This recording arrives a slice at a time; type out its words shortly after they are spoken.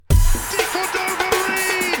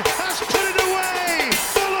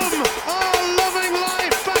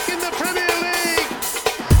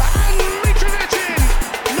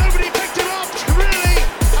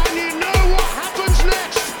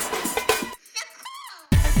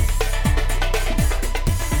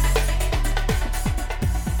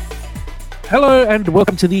Hello and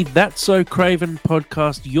welcome to the That's So Craven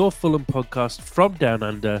podcast, your Fulham podcast from Down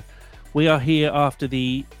Under. We are here after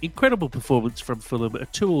the incredible performance from Fulham, a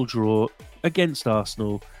 2-2 draw against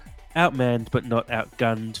Arsenal, outmanned but not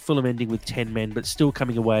outgunned. Fulham ending with 10 men, but still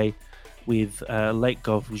coming away with a late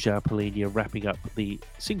goal from João Palhinha, wrapping up the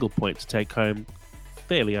single point to take home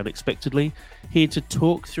fairly unexpectedly. Here to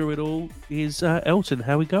talk through it all is Elton.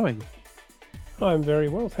 How are we going? I'm very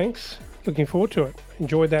well, thanks. Looking forward to it.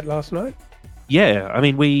 Enjoyed that last night. Yeah, I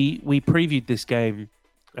mean, we previewed this game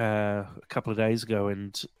a couple of days ago,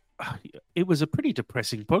 and it was a pretty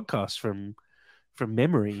depressing podcast from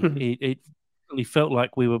memory. It really felt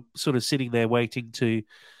like we were sort of sitting there waiting to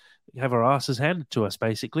have our asses handed to us,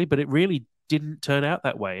 basically, but it really didn't turn out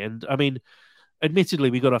that way. And I mean, admittedly,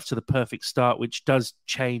 we got off to the perfect start, which does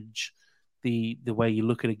change the way you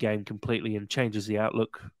look at a game completely and changes the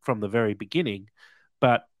outlook from the very beginning.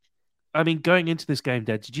 But I mean, going into this game,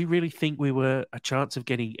 Dad, did you really think we were a chance of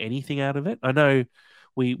getting anything out of it? I know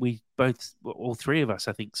we both, all three of us,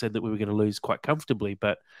 I think, said that we were going to lose quite comfortably,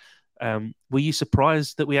 but were you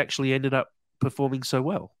surprised that we actually ended up performing so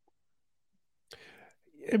well?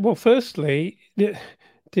 Well, firstly,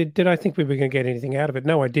 did I think we were going to get anything out of it?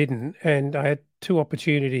 No, I didn't. And I had two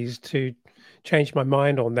opportunities to change my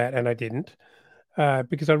mind on that, and I didn't,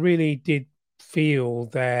 because I really did feel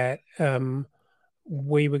that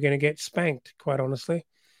we were going to get spanked, quite honestly.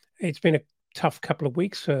 It's been a tough couple of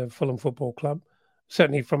weeks for Fulham Football Club.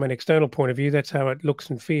 Certainly from an external point of view, that's how it looks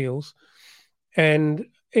and feels. And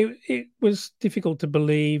it was difficult to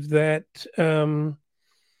believe that, that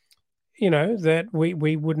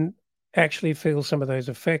we wouldn't actually feel some of those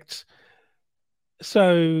effects.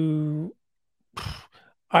 So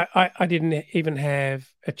I didn't even have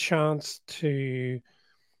a chance to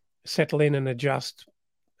settle in and adjust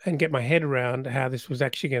and get my head around how this was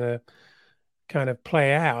actually going to kind of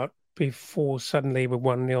play out before suddenly we're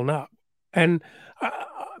 1-0 up. And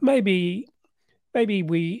maybe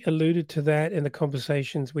we alluded to that in the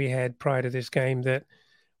conversations we had prior to this game, that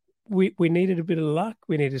we needed a bit of luck.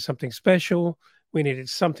 We needed something special. We needed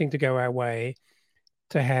something to go our way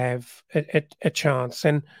to have a chance.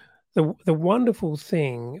 And the wonderful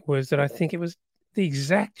thing was that I think it was the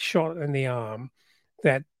exact shot in the arm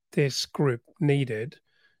that this group needed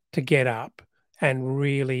to get up and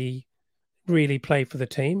really, really play for the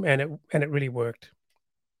team, and it really worked.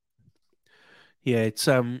 Yeah, it's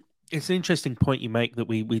an interesting point you make that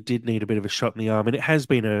we did need a bit of a shot in the arm, and it has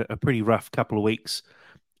been a pretty rough couple of weeks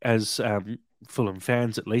as Fulham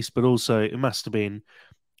fans, at least, but also it must have been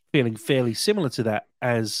feeling fairly similar to that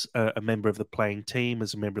as a member of the playing team,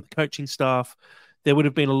 as a member of the coaching staff. There would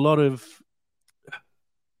have been a lot of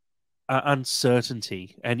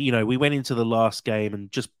uncertainty. And, we went into the last game,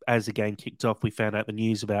 and just as the game kicked off, we found out the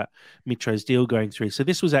news about Mitro's deal going through. So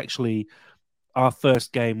this was actually our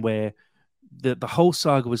first game where the whole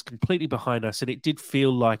saga was completely behind us, and it did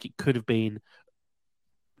feel like it could have been,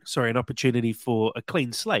 an opportunity for a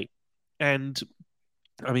clean slate. And,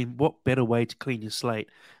 I mean, what better way to clean your slate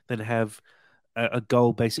than have a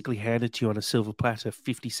goal basically handed to you on a silver platter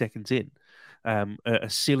 50 seconds in? A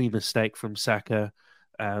silly mistake from Saka.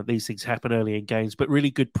 These things happen early in games, but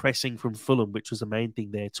really good pressing from Fulham, which was the main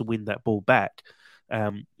thing there to win that ball back.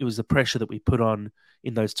 It was the pressure that we put on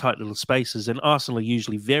in those tight little spaces, and Arsenal are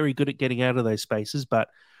usually very good at getting out of those spaces, but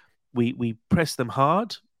we pressed them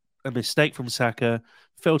hard. A mistake from Saka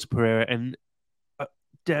fell to Pereira, and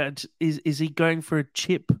Dad, is he going for a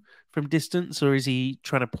chip from distance, or is he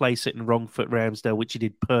trying to place it in wrong foot Ramsdale, which he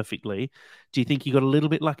did perfectly? Do you think he got a little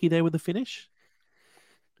bit lucky there with the finish?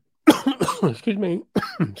 Excuse me.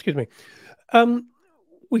 Excuse me.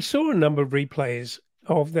 We saw a number of replays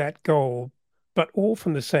of that goal, but all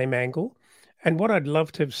from the same angle. And what I'd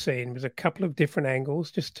love to have seen was a couple of different angles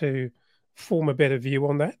just to form a better view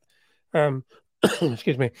on that.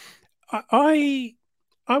 Excuse me. I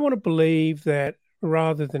want to believe that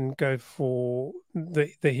rather than go for the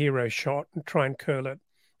hero shot and try and curl it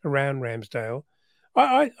around Ramsdale,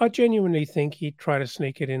 I genuinely think he'd try to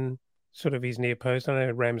sneak it in sort of his near post. I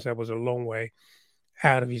know Ramsdale was a long way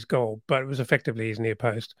out of his goal, but it was effectively his near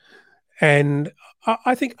post. And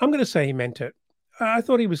I think I'm going to say he meant it. I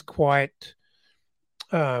thought he was quite,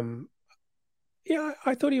 I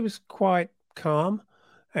thought he was quite calm.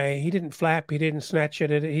 He didn't flap. He didn't snatch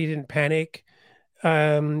at it. He didn't panic.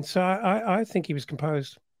 So I think he was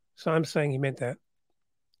composed. So I'm saying he meant that.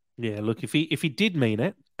 Yeah, look, if he did mean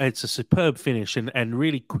it, it's a superb finish and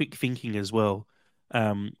really quick thinking as well.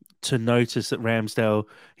 To notice that Ramsdale,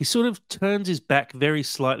 he sort of turns his back very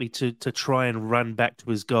slightly to try and run back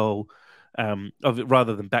to his goal,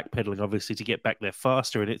 rather than backpedaling, obviously, to get back there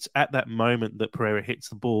faster. And it's at that moment that Pereira hits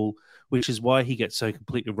the ball, which is why he gets so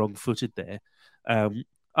completely wrong-footed there. I'm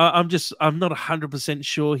not 100%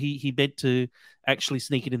 sure he meant to actually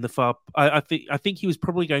sneak it in the far. I think he was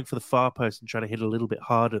probably going for the far post and trying to hit a little bit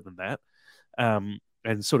harder than that,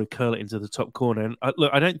 and sort of curl it into the top corner. And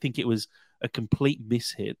look, I don't think it was a complete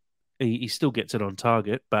mishit. He still gets it on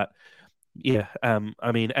target, but yeah,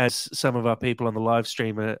 I mean, as some of our people on the live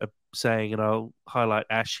stream are saying, and I'll highlight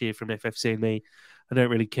Ash here from FFC and me, I don't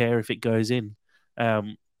really care if it goes in.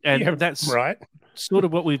 And Yeah, that's right. sort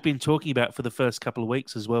of what we've been talking about for the first couple of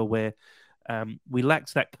weeks as well, where we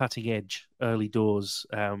lacked that cutting edge early doors.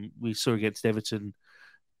 We saw against Everton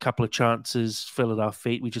a couple of chances fell at our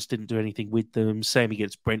feet. We just didn't do anything with them. Same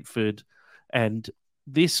against Brentford. And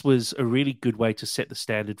this was a really good way to set the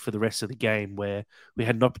standard for the rest of the game, where we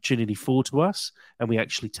had an opportunity fall to us and we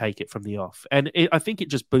actually take it from the off. And I think it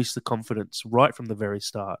just boosts the confidence right from the very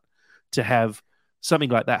start to have something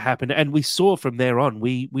like that happen. And we saw from there on,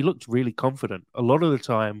 we looked really confident. A lot of the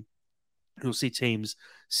time, you'll see teams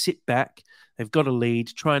sit back, they've got a lead,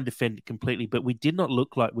 try and defend it completely, but we did not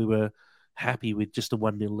look like we were happy with just a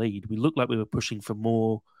 1-0 lead. We looked like we were pushing for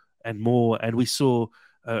more and more, and we saw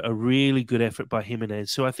a really good effort by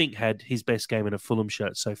Jimenez, who I think had his best game in a Fulham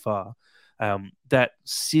shirt so far. That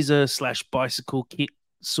scissor slash bicycle kick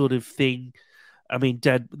sort of thing. I mean,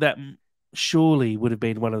 Dad, that surely would have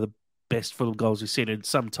been one of the best Fulham goals we've seen in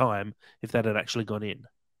some time if that had actually gone in.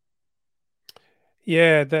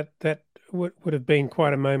 Yeah, that would have been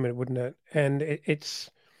quite a moment, wouldn't it? And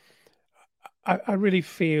it's I really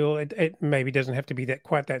feel it maybe doesn't have to be that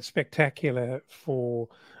quite that spectacular for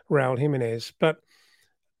Raul Jimenez, but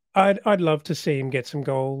I'd love to see him get some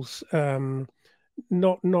goals.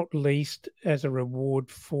 Not least as a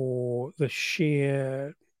reward for the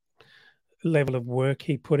sheer level of work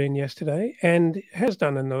he put in yesterday and has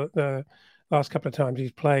done in the last couple of times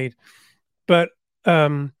he's played. But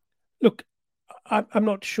look, I'm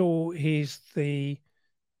not sure he's the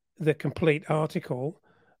complete article,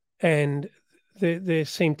 and there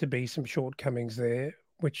seem to be some shortcomings there,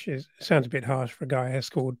 which sounds a bit harsh for a guy who has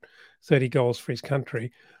scored 30 goals for his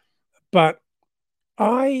country. But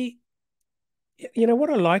I, what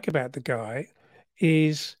I like about the guy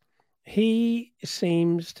is he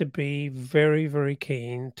seems to be very, very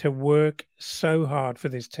keen to work so hard for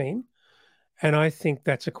this team. And I think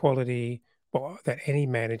that's a quality, well, that any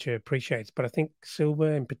manager appreciates. But I think Silva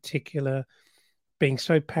in particular, being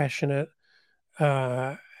so passionate,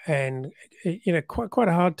 uh, and quite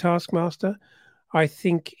a hard taskmaster. I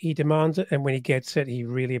think he demands it, and when he gets it, he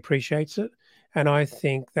really appreciates it. And I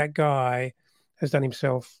think that guy has done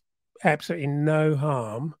himself absolutely no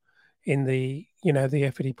harm in the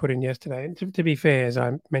effort he put in yesterday. And to be fair, as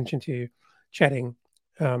I mentioned to you, chatting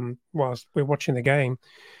whilst we're watching the game,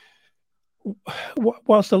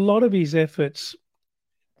 whilst a lot of his efforts,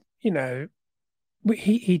 you know,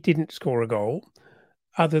 he didn't score a goal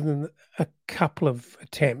other than a couple of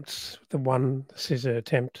attempts, the one scissor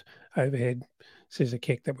attempt, overhead scissor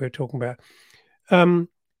kick that we were talking about.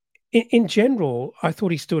 In general, I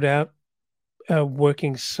thought he stood out,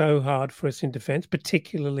 working so hard for us in defence,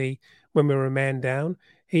 particularly when we were a man down.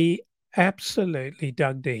 He absolutely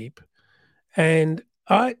dug deep, and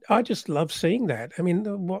I just love seeing that. I mean,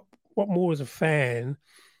 what more as a fan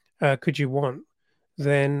could you want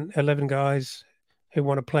than 11 guys who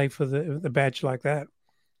want to play for the badge like that?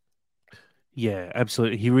 Yeah,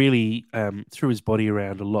 absolutely. He really threw his body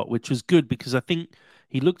around a lot, which was good because I think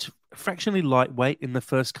he looked fractionally lightweight in the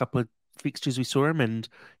first couple of fixtures we saw him. And,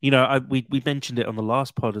 we mentioned it on the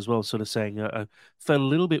last pod as well, sort of saying I felt a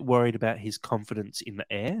little bit worried about his confidence in the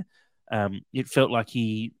air. It felt like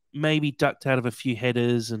he maybe ducked out of a few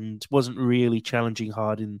headers and wasn't really challenging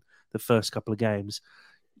hard in the first couple of games.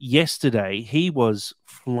 Yesterday, he was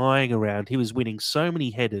flying around. He was winning so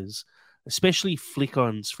many headers, especially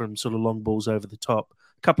flick-ons from sort of long balls over the top.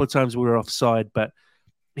 A couple of times we were offside, but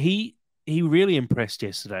he he really impressed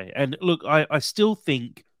yesterday. And look, I still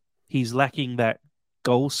think he's lacking that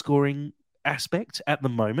goal scoring aspect at the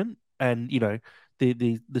moment. And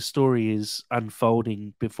the story is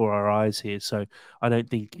unfolding before our eyes here. So I don't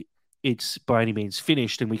think it's by any means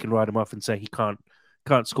finished, and we can write him off and say he can't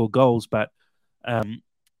score goals. But um,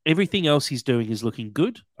 everything else he's doing is looking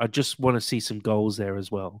good. I just want to see some goals there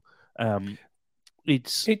as well. Um,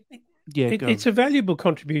 it's It, yeah, go it's on. a valuable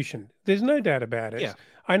contribution. There's no doubt about it. Yeah,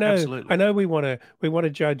 I know. I absolutely. know. We want to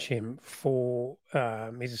judge him for.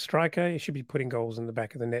 He's a striker. He should be putting goals in the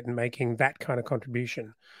back of the net and making that kind of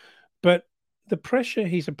contribution. But the pressure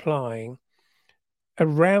he's applying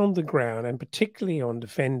around the ground, and particularly on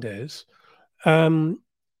defenders, um,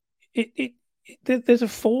 there's a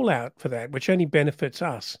fallout for that, which only benefits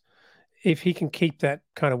us if he can keep that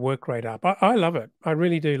kind of work rate up. I love it. I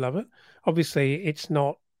really do love it. Obviously, it's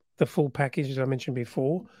not the full package as I mentioned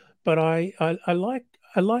before, but I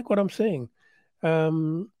like what I'm seeing.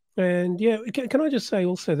 And yeah, can I just say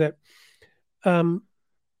also that um,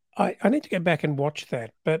 I need to go back and watch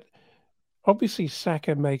that, but obviously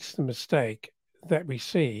Saka makes the mistake that we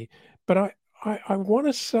see, but I want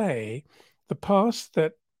to say the pass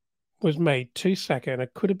that was made to Saka, and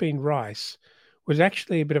it could have been Rice, was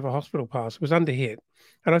actually a bit of a hospital pass. It was under hit.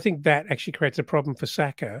 And I think that actually creates a problem for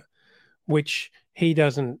Saka, which he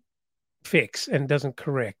doesn't fix and doesn't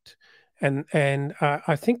correct. And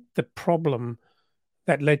I think the problem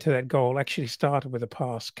that led to that goal actually started with a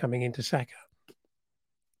pass coming into Saka.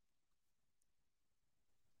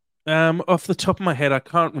 Off the top of my head, I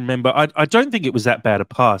can't remember. I don't think it was that bad a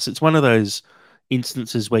pass. It's one of those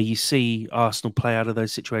instances where you see Arsenal play out of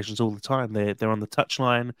those situations all the time. They're on the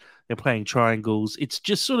touchline, they're playing triangles. It's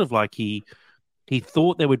just sort of like he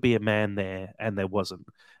thought there would be a man there and there wasn't.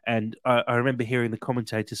 And I remember hearing the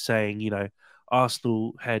commentators saying,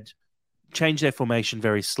 Arsenal had changed their formation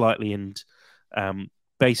very slightly and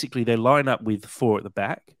basically they line up with four at the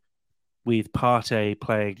back with Partey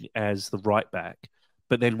playing as the right back.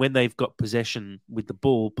 But then when they've got possession with the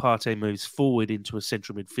ball, Partey moves forward into a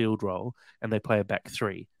central midfield role and they play a back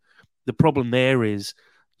three. The problem there is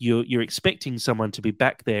you're expecting someone to be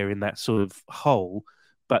back there in that sort of hole,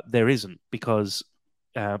 but there isn't because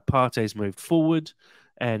Partey's moved forward,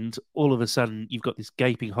 and all of a sudden you've got this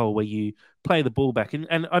gaping hole where you play the ball back,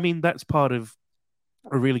 and I mean that's part of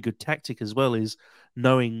a really good tactic as well is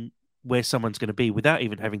knowing where someone's going to be without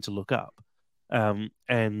even having to look up.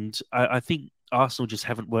 And I think Arsenal just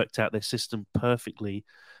haven't worked out their system perfectly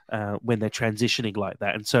when they're transitioning like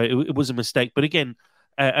that. And so it was a mistake. But again,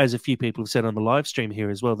 as a few people have said on the live stream here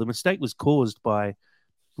as well, the mistake was caused by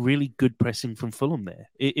really good pressing from Fulham there.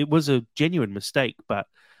 It was a genuine mistake, but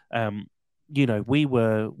um, we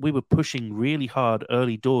were pushing really hard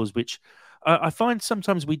early doors, which I find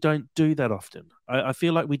sometimes we don't do that often. I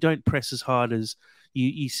feel like we don't press as hard as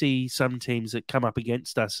you see some teams that come up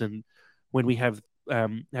against us, and when we have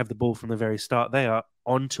the ball from the very start, they are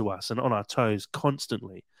onto us and on our toes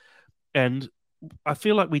constantly. And I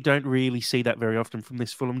feel like we don't really see that very often from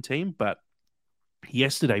this Fulham team, but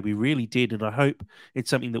yesterday we really did, and I hope it's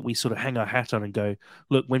something that we sort of hang our hat on and go,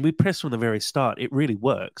 look, when we press from the very start it really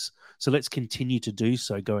works, so let's continue to do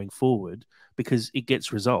so going forward because it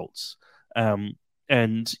gets results.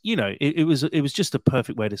 And it was just a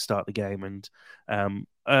perfect way to start the game. And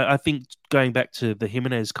I think going back to the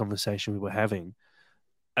Jimenez conversation we were having,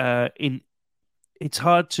 in it's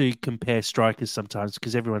hard to compare strikers sometimes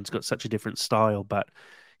because everyone's got such a different style, but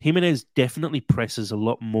Jimenez definitely presses a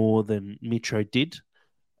lot more than Mitro did.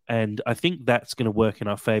 And I think that's going to work in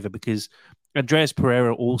our favor because Andreas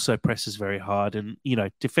Pereira also presses very hard. And,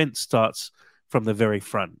 defense starts from the very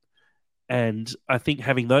front. And I think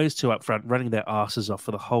having those two up front running their asses off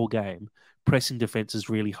for the whole game, pressing defenses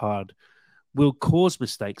really hard, will cause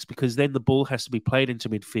mistakes because then the ball has to be played into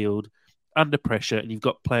midfield under pressure. And you've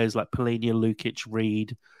got players like Polina, Lukic,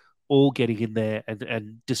 Reed, all getting in there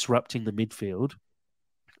and disrupting the midfield.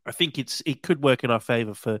 I think it could work in our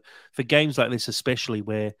favor for games like this, especially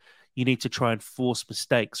where you need to try and force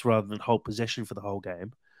mistakes rather than hold possession for the whole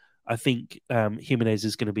game. I think Jimenez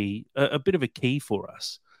is going to be a bit of a key for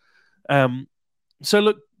us. So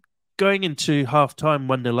look, going into half time,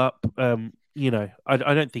 1-0 up,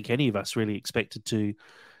 I don't think any of us really expected to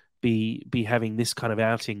be having this kind of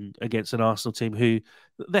outing against an Arsenal team who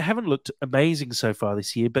they haven't looked amazing so far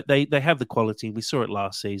this year, but they have the quality. We saw it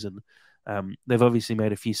last season. They've obviously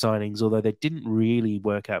made a few signings, although they didn't really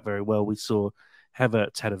work out very well. We saw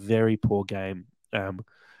Havertz had a very poor game,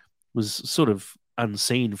 was sort of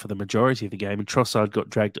unseen for the majority of the game, and Trossard got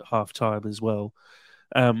dragged at half time as well.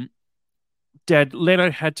 Um, Dad,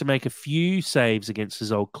 Leno had to make a few saves against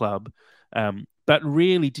his old club. But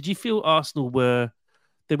really, did you feel Arsenal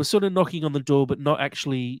they were sort of knocking on the door, but not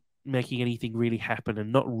actually making anything really happen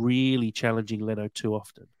and not really challenging Leno too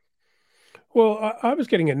often? Well, I was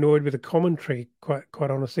getting annoyed with the commentary, quite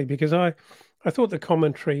honestly, because I thought the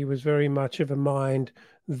commentary was very much of a mind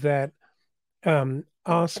that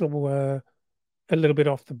Arsenal were a little bit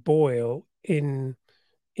off the boil in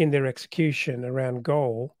their execution around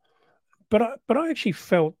goal. But I actually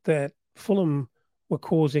felt that Fulham were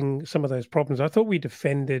causing some of those problems. I thought we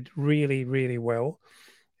defended really, really well,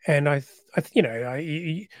 and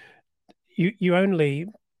you only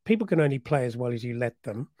people can only play as well as you let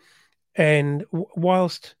them. And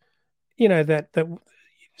whilst that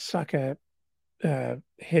Saka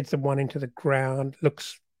heads the one into the ground,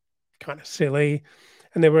 looks kind of silly,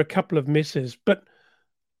 and there were a couple of misses, but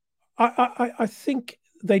I think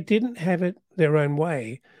they didn't have it their own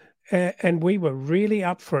way, and we were really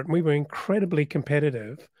up for it, and we were incredibly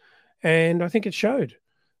competitive, and I think it showed.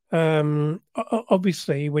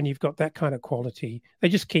 Obviously, when you've got that kind of quality, they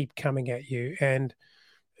just keep coming at you, and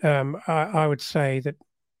I would say that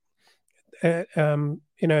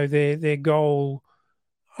their goal.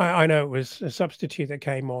 I know it was a substitute that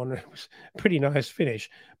came on. It was a pretty nice finish,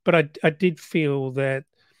 but I did feel that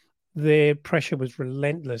their pressure was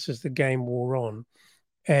relentless as the game wore on,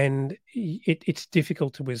 and it's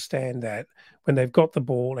difficult to withstand that when they've got the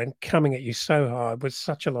ball and coming at you so hard with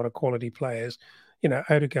such a lot of quality players.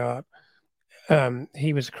 Odegaard,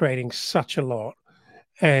 he was creating such a lot,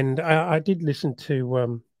 and I did listen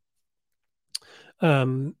to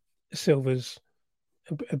um, Silva's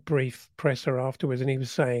a brief presser afterwards, and he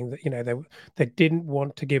was saying that they didn't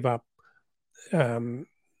want to give up um,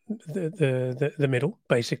 the middle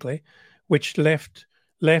basically, which left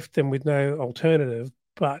them with no alternative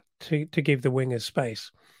but to give the wingers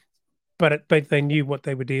space. But they knew what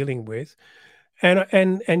they were dealing with,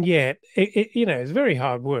 and yet it's very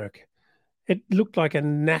hard work. It looked like a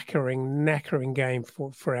knackering game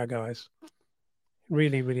for our guys.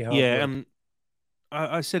 Really, really hard Yeah, work. and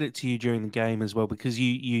I said it to you during the game as well because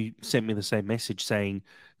you sent me the same message saying,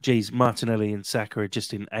 "Geez, Martinelli and Saka are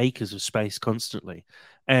just in acres of space constantly,"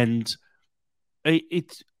 and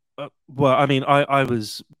it's well, I mean, I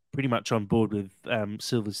was pretty much on board with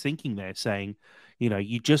Silva's thinking there, saying,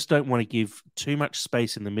 you just don't want to give too much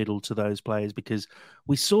space in the middle to those players because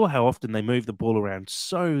we saw how often they move the ball around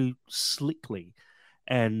so slickly,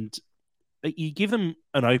 and you give them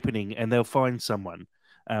an opening and they'll find someone.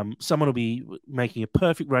 Someone will be making a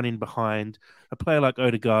perfect run in behind a player like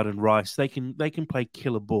Odegaard and Rice. They can play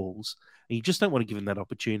killer balls, and you just don't want to give them that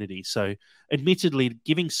opportunity. So, admittedly,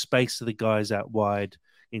 giving space to the guys out wide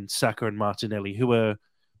in Saka and Martinelli, who are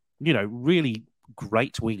really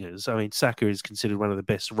great wingers. I mean, Saka is considered one of the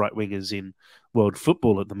best right wingers in world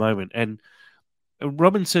football at the moment, and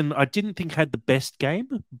Robinson, I didn't think had the best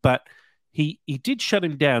game, but he did shut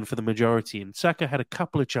him down for the majority. And Saka had a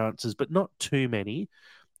couple of chances, but not too many.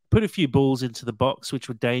 Put a few balls into the box, which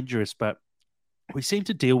were dangerous, but we seemed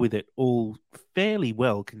to deal with it all fairly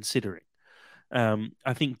well, considering.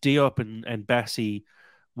 I think Diop and Bassi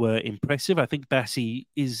were impressive. I think Bassi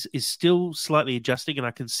is still slightly adjusting, and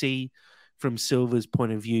I can see from Silva's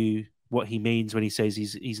point of view what he means when he says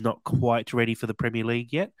he's not quite ready for the Premier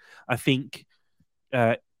League yet. I think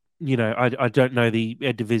uh, I don't know the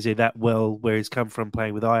Eredivisie that well, where he's come from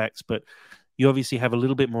playing with Ajax, but you obviously have a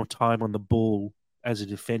little bit more time on the ball as a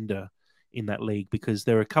defender in that league because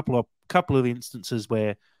there are a couple of instances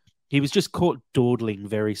where he was just caught dawdling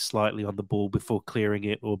very slightly on the ball before clearing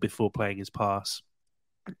it or before playing his pass,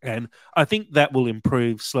 and I think that will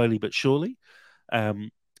improve slowly but surely.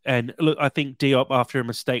 Um, and look, I think Diop, after a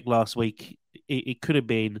mistake last week, it could have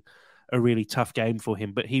been a really tough game for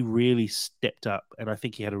him, but he really stepped up, and I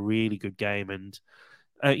think he had a really good game. And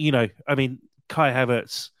I mean, Kai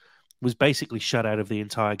Havertz was basically shut out of the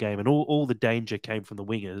entire game, and all the danger came from the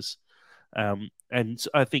wingers. And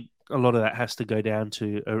I think a lot of that has to go down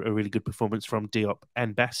to a really good performance from Diop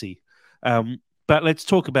and Bassi. But let's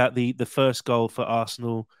talk about the first goal for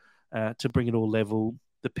Arsenal to bring it all level.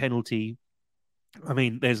 The penalty. I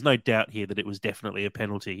mean, there's no doubt here that it was definitely a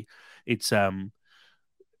penalty. It's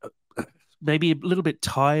maybe a little bit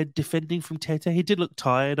tired defending from Tete. He did look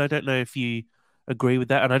tired. I don't know if you agree with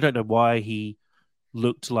that, and I don't know why he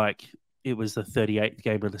looked like it was the 38th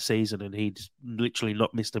game of the season and he'd literally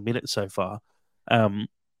not missed a minute so far. Um,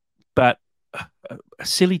 but a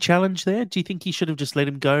silly challenge there. Do you think he should have just let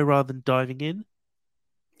him go rather than diving in?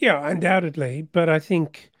 Yeah, undoubtedly. But I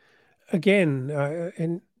think again,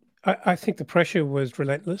 and I think the pressure was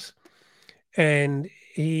relentless, and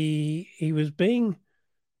he was being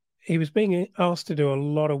asked to do a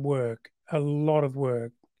lot of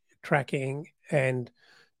work, tracking and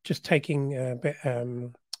just taking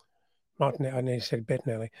Martinelli. I nearly said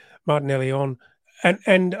Bettinelli, Martinelli on,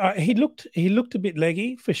 and he looked a bit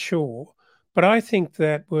leggy for sure. But I think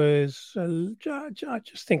that was I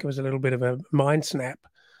just think it was a little bit of a mind snap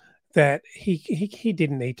that he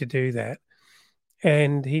didn't need to do that,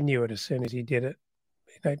 and he knew it as soon as he did it.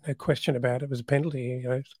 No question about it. It was a penalty.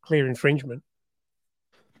 It's clear infringement.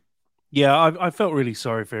 Yeah, I felt really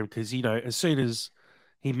sorry for him because, as soon as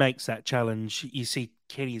he makes that challenge, you see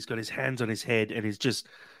Kenny's got his hands on his head and is just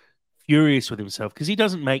furious with himself because he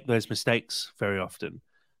doesn't make those mistakes very often.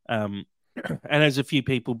 Um, and as a few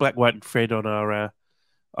people, Black, White, and Fred on our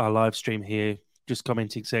live stream here, just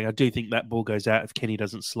commenting saying, I do think that ball goes out if Kenny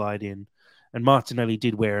doesn't slide in. and Martinelli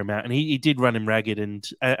did wear him out, and he did run him ragged. And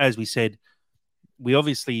as we said, we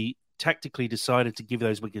obviously tactically decided to give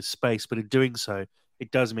those wingers space, but in doing so,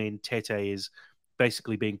 it does mean Tete is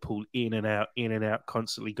basically being pulled in and out,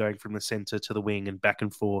 constantly going from the centre to the wing and back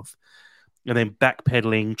and forth, and then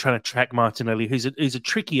backpedaling, trying to track Martinelli, who's a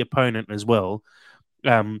tricky opponent as well.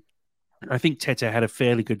 Um, I think Tete had a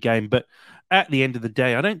fairly good game, but at the end of the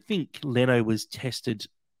day, I don't think Leno was tested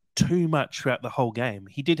too much throughout the whole game.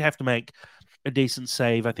 He did have to make a decent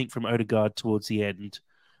save, I think, from Odegaard towards the end.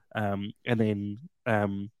 And then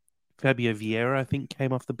Fabio Vieira, I think,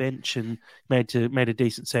 came off the bench and made a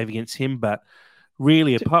decent save against him. But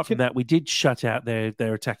really, apart from that, we did shut out their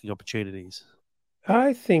attacking opportunities.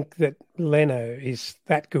 I think that Leno is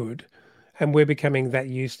that good, and we're becoming that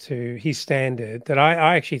used to his standard that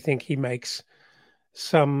I actually think he makes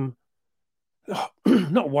some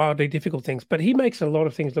not wildly difficult things, but he makes a lot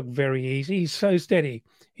of things look very easy. He's so steady.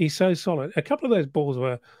 He's so solid. A couple of those balls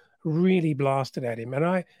were really blasted at him,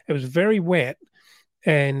 and it was very wet,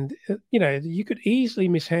 and you could easily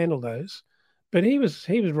mishandle those, but he was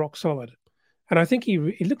rock solid, and I think he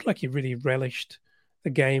looked like he really relished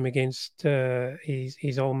the game against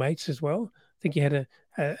his old mates as well. I think he had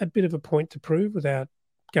a bit of a point to prove without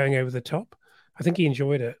going over the top. I think he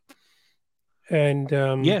enjoyed it, and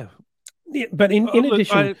Yeah. but in Look,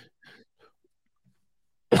 addition,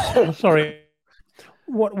 sorry,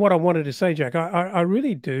 what I wanted to say, Jack, I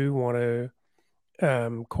really do want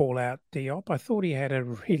to call out Diop. I thought he had a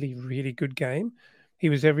really, really good game. He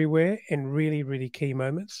was everywhere in really, really key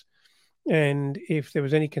moments. And if there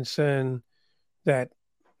was any concern that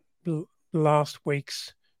last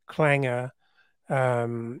week's clanger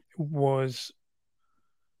was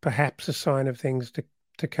perhaps a sign of things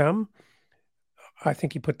to come, I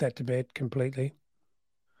think he put that to bed completely.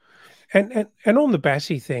 And on the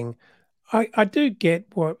Bassi thing, I do get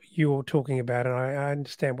what you're talking about, and I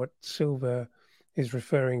understand what Silva is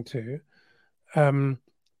referring to.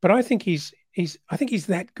 But I think he's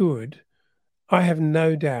that good. I have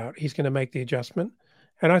no doubt he's going to make the adjustment,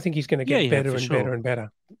 and I think he's going to get yeah, better for and better sure. and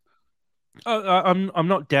better. I'm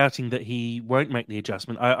not doubting that he won't make the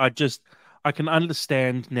adjustment. I can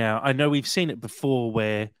understand now. I know we've seen it before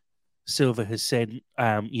where Silva has said,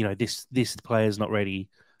 this player's not ready.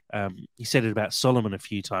 He said it about Solomon a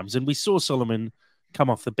few times, and we saw Solomon come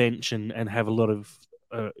off the bench and have a lot of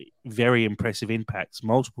very impressive impacts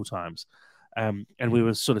multiple times. And we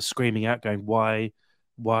were sort of screaming out, going, why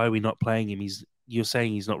are we not playing him? You're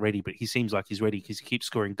saying he's not ready, but he seems like he's ready because he keeps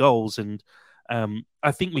scoring goals. And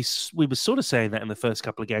I think we were sort of saying that in the first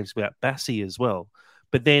couple of games about Bassi as well.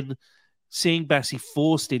 But then seeing Bassi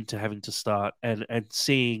forced into having to start and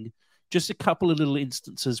seeing just a couple of little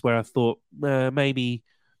instances where I thought maybe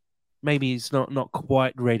he's not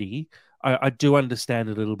quite ready. I do understand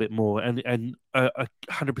a little bit more, and I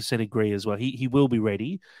 100% agree as well. He will be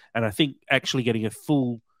ready, and I think actually getting a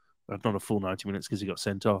full, not a full 90 minutes because he got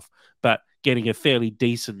sent off, but getting a fairly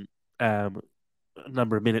decent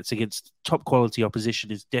number of minutes against top quality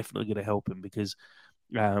opposition is definitely going to help him because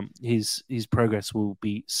his progress will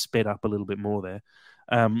be sped up a little bit more there.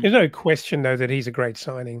 There's no question though that he's a great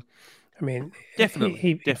signing. I mean, definitely.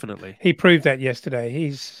 he proved that yesterday.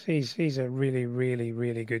 He's a really, really,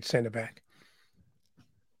 really good centre back.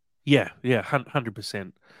 Yeah,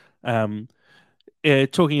 100%.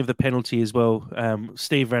 Talking of the penalty as well,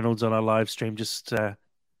 Steve Reynolds on our live stream just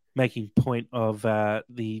making point of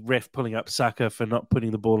the ref pulling up Saka for not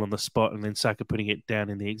putting the ball on the spot and then Saka putting it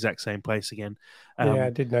down in the exact same place again. Yeah,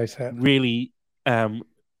 I did notice that. Really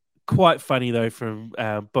quite funny though from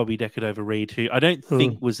Bobby Decordova-Reid, who I don't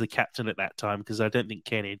think was the captain at that time because I don't think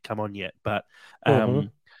Kenny had come on yet. But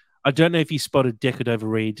I don't know if you spotted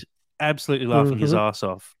Decordova-Reid absolutely laughing his ass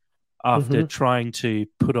off after trying to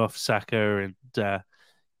put off Saka and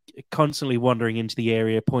constantly wandering into the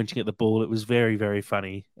area, pointing at the ball. It was very, very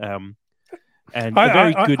funny. And a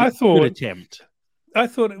very good attempt. I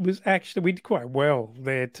thought it was actually, we did quite well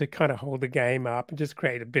there to kind of hold the game up and just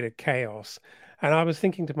create a bit of chaos. And I was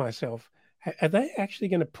thinking to myself, are they actually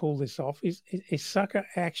going to pull this off? Is Saka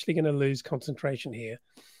actually going to lose concentration here?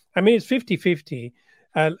 I mean, it's 50-50.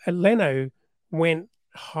 Leno went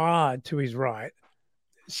hard to his right.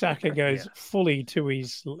 Saka goes fully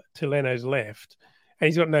to Leno's left, and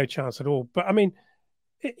he's got no chance at all. But I mean,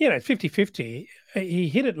 50-50. He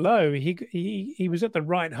hit it low. He was at the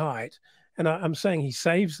right height, and I'm saying he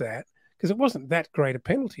saves that because it wasn't that great a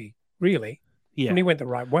penalty, really. Yeah, and he went the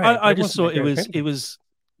right way. I just thought it was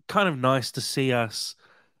kind of nice to see us.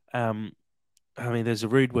 I mean, there's a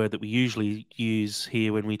rude word that we usually use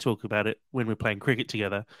here when we talk about it when we're playing cricket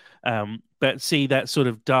together, but see that sort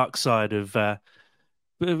of dark side of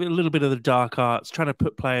a little bit of the dark arts, trying to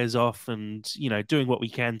put players off, and doing what we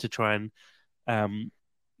can to try and um,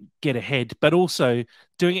 get ahead, but also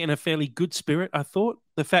doing it in a fairly good spirit. I thought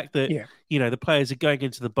the fact that Yeah. the players are going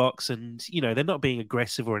into the box and they're not being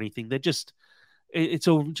aggressive or anything. They're just it's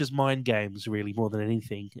all just mind games, really, more than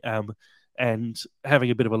anything. And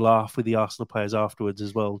having a bit of a laugh with the Arsenal players afterwards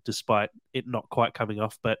as well, despite it not quite coming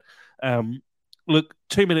off. But look,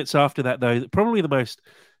 2 minutes after that, though, probably the most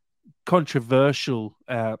controversial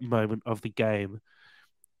moment of the game,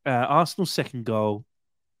 Arsenal's second goal.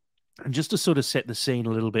 And just to sort of set the scene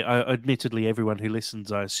a little bit, admittedly, everyone who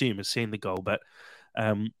listens, I assume, has seen the goal. But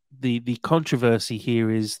the controversy here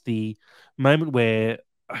is the moment where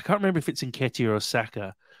I can't remember if it's Nketiah or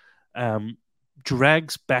Saka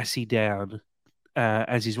drags Bassi down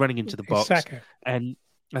as he's running into the It's box, Saka. and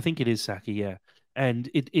I think it is Saka, yeah. And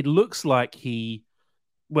it looks like the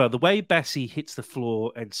way Bassi hits the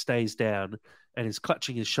floor and stays down and is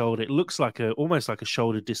clutching his shoulder, it looks like almost like a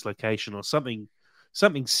shoulder dislocation or something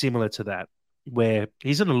similar to that, where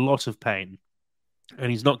he's in a lot of pain and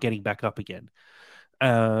he's not getting back up again.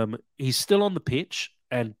 He's still on the pitch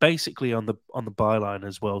and basically on the byline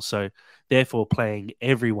as well, so therefore playing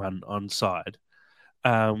everyone on side.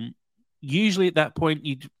 Um, Usually at that point,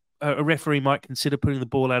 a referee might consider putting the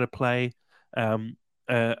ball out of play.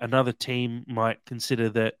 Another team might consider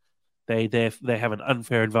that they have an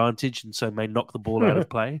unfair advantage and so may knock the ball out of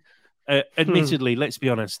play. Admittedly, let's be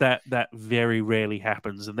honest, that very rarely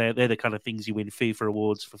happens, and they're the kind of things you win FIFA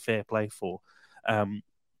awards for fair play for.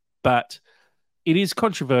 But it is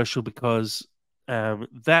controversial because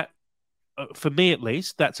that, for me at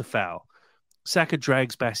least, that's a foul. Saka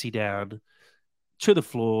drags Bassi down to the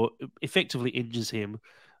floor, effectively injures him.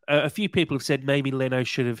 A few people have said maybe Leno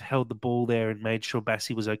should have held the ball there and made sure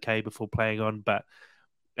Bassi was okay before playing on. But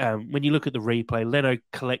when you look at the replay, Leno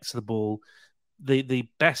collects the ball. The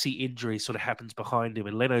Bassi injury sort of happens behind him,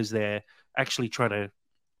 and Leno's there actually trying to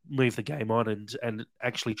move the game on and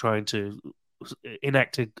actually trying to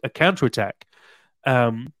enact a counter-attack.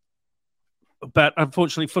 But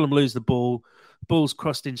unfortunately, Fulham lose the ball. Ball's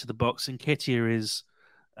crossed into the box, and Nketiah is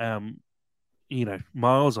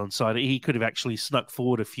miles onside. He could have actually snuck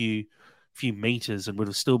forward a few meters and would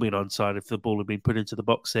have still been onside if the ball had been put into the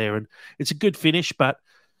box there. And it's a good finish, but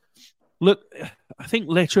look, I think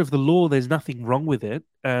letter of the law, there's nothing wrong with it.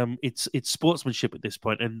 It's sportsmanship at this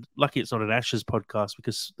point, and lucky it's not an Ashes podcast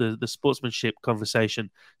because the sportsmanship conversation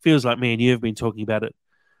feels like me and you have been talking about it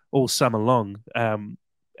all summer long,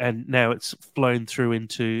 and now it's flown through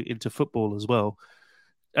into football as well.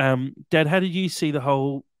 Dad, how did you see the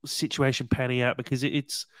whole situation panning out? Because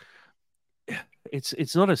it's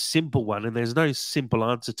not a simple one, and there's no simple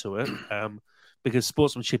answer to it. Because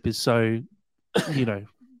sportsmanship is so, I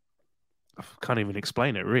can't even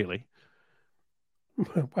explain it really.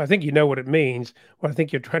 I think you know what it means. What I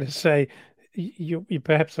think you're trying to say, you're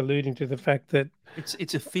perhaps alluding to the fact that it's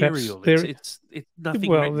ethereal. It's nothing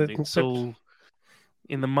well, written. It's all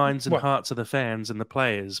in the minds and hearts of the fans and the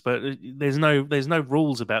players. But there's no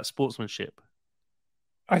rules about sportsmanship.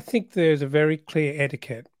 I think there's a very clear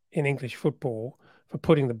etiquette in English football for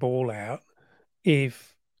putting the ball out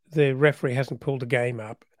if the referee hasn't pulled the game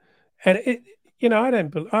up, and I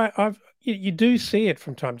don't. You do see it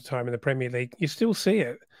from time to time in the Premier League. You still see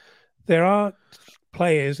it. There are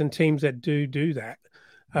players and teams that do that,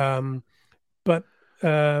 but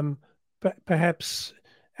perhaps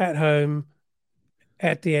at home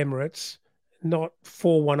at the Emirates, not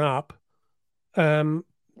 4-1 up.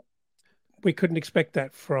 We couldn't expect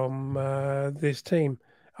that from this team,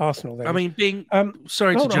 Arsenal. That I mean,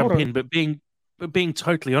 sorry to jump in, but being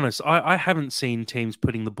totally honest, I haven't seen teams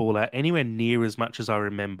putting the ball out anywhere near as much as I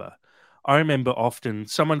remember. I remember often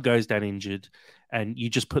someone goes down injured and you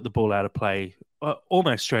just put the ball out of play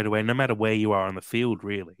almost straight away, no matter where you are on the field,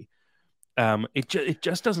 really. It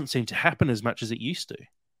just doesn't seem to happen as much as it used to.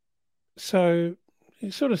 So,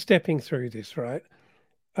 sort of stepping through this, right?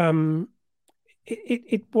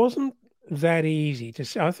 It wasn't that easy to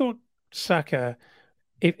see. I thought Saka,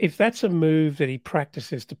 if that's a move that he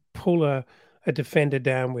practices to pull a defender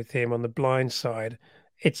down with him on the blind side,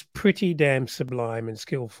 it's pretty damn sublime and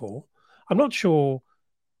skillful. I'm not sure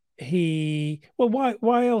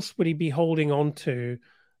why else would he be holding on to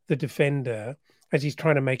the defender as he's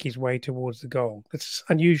trying to make his way towards the goal? It's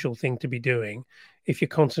an unusual thing to be doing if you're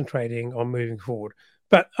concentrating on moving forward.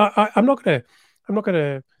 But I'm not going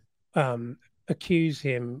to accuse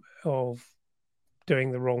him of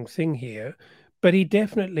doing the wrong thing here, but he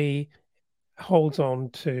definitely holds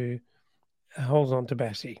on to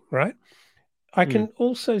Bassi, right? I can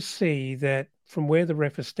also see that from where the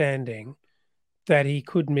ref is standing, that he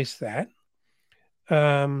could miss that.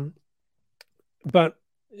 Um, but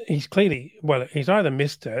he's clearly, well, he's either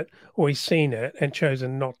missed it or he's seen it and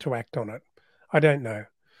chosen not to act on it. I don't know.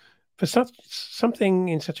 For such something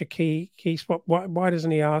in such a key spot, why doesn't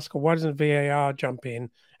he ask, or why doesn't VAR jump in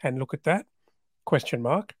and look at that? Question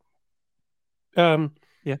mark. Um,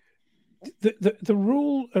 Yeah. the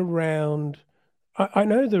rule around, I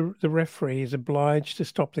know the referee is obliged to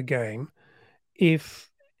stop the game if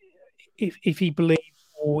if he believes,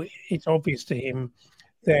 or it's obvious to him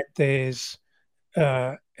that there's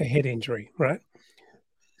a head injury, right?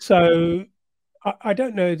 So I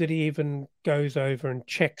don't know that he even goes over and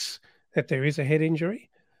checks that there is a head injury.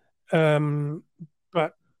 Um,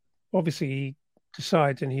 but obviously he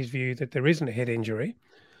decides in his view that there isn't a head injury.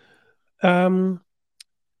 Um,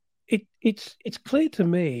 it's clear to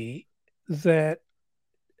me that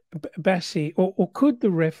Bassi, or could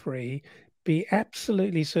the referee be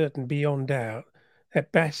absolutely certain beyond doubt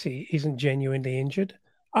that Bassi isn't genuinely injured?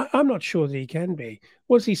 I'm not sure that he can be.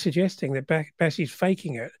 Was he suggesting that Bassi's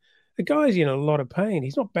faking it? The guy's in a lot of pain.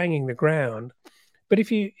 He's not banging the ground. But if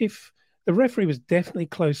the referee was definitely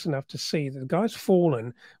close enough to see that the guy's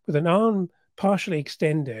fallen with an arm partially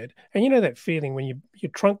extended, and you know that feeling when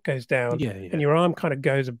your trunk goes down Yeah, and yeah. your arm kind of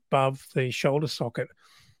goes above the shoulder socket,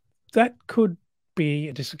 that could be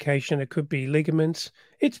a dislocation. It could be ligaments.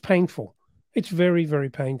 It's painful. It's very, very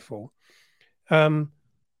painful. Um,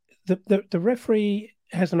 the referee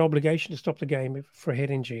has an obligation to stop the game for a head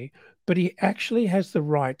injury, but he actually has the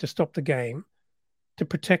right to stop the game to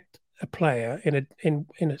protect a player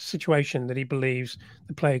in a situation that he believes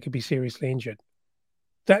the player could be seriously injured.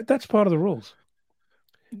 That's part of the rules.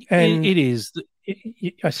 And It is.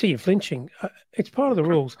 I see you flinching. It's part of the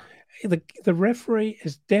rules. The referee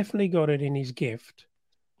has definitely got it in his gift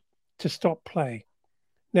to stop play.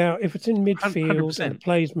 Now, if it's in midfield and the 100%.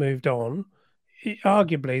 play's moved on,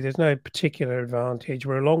 arguably there's no particular advantage.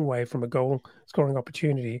 We're a long way from a goal scoring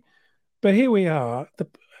opportunity. But here we are.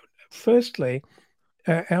 Firstly,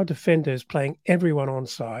 our defenders playing everyone on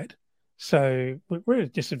side. So we're at a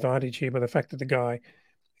disadvantage here by the fact that the guy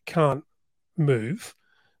can't move.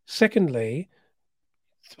 Secondly,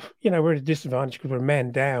 we're at a disadvantage because we're a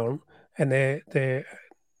man down and they're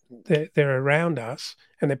around us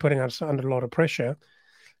and they're putting us under a lot of pressure.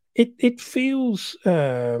 It feels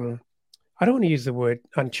I don't want to use the word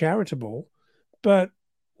uncharitable, but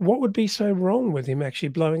what would be so wrong with him actually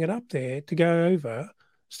blowing it up there to go over,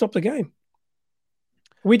 stop the game?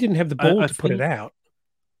 We didn't have the ball I to put it think. out.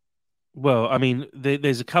 Well, I mean,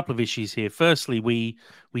 there's a couple of issues here. Firstly, we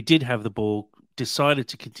did have the ball, decided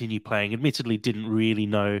to continue playing. Admittedly, didn't really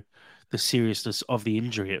know the seriousness of the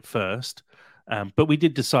injury at first, but we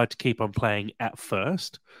did decide to keep on playing at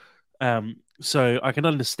first. So I can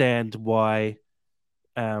understand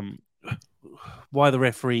um, why the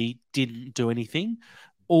referee didn't do anything.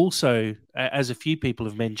 Also, as a few people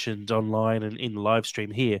have mentioned online and in the live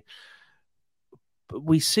stream here,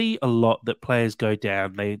 we see a lot that players go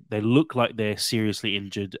down. They look like they're seriously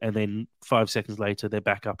injured, and then 5 seconds later they're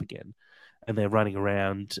back up again, and they're running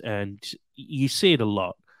around, and you see it a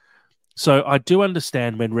lot. So I do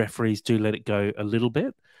understand when referees do let it go a little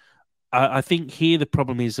bit. I think here the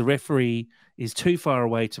problem is the referee is too far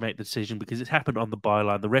away to make the decision because it happened on the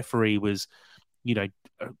byline. The referee was,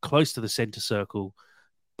 close to the center circle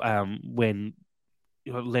when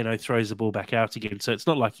Leno throws the ball back out again. So it's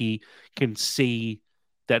not like he can see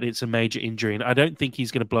that it's a major injury. And I don't think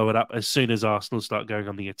he's going to blow it up as soon as Arsenal start going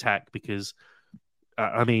on the attack because,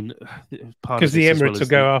 I mean, part of Because the this as well Emirates will as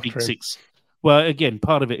the go after Big him. Six. Well, again,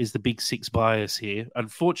 part of it is the Big Six bias here.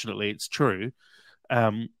 Unfortunately, it's true.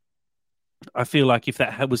 Um, I feel like if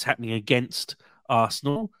that was happening against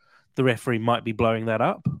Arsenal, the referee might be blowing that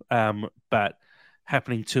up. But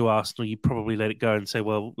happening to Arsenal, you probably let it go and say,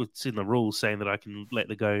 "Well, it's in the rules saying that I can let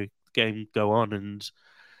the game go on." And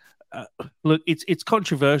uh, look, it's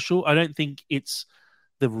controversial. I don't think it's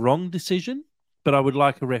the wrong decision, but I would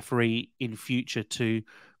like a referee in future to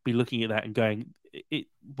be looking at that and going,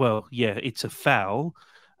 well, yeah, it's a foul."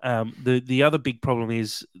 The other big problem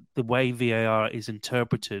is the way VAR is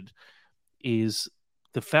interpreted is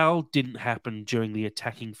the foul didn't happen during the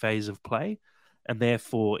attacking phase of play, and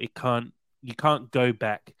therefore you can't go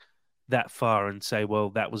back that far and say, well,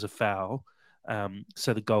 that was a foul,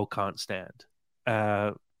 so the goal can't stand.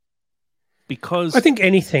 Uh, because I think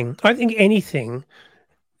anything,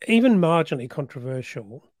 even marginally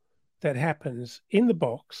controversial, that happens in the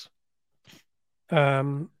box,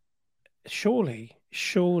 um, surely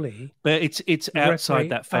but it's the outside referee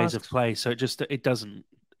that phase of asks. play, so it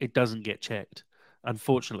doesn't get checked.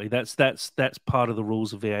 Unfortunately, that's part of the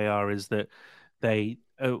rules of VAR is that they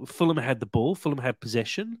Fulham had the ball, Fulham had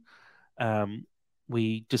possession. Um,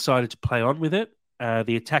 we decided to play on with it.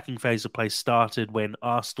 The attacking phase of play started when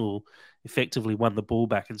Arsenal effectively won the ball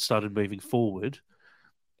back and started moving forward,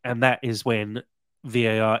 and that is when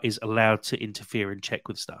VAR is allowed to interfere and check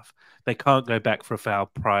with stuff. They can't go back for a foul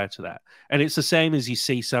prior to that, and it's the same as you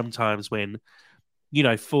see sometimes when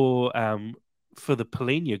for the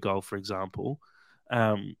Polina goal, for example,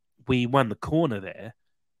 we won the corner there.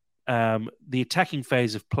 The attacking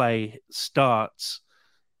phase of play starts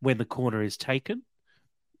when the corner is taken.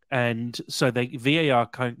 And so they VAR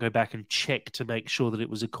can't go back and check to make sure that it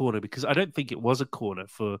was a corner, because I don't think it was a corner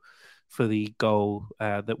for the goal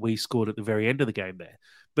that we scored at the very end of the game there.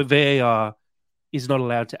 But VAR is not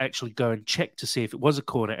allowed to actually go and check to see if it was a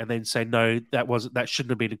corner and then say no, that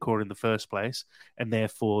shouldn't have been a corner in the first place, and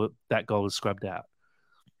therefore that goal is scrubbed out.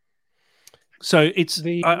 So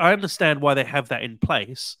I understand why they have that in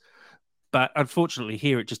place, but unfortunately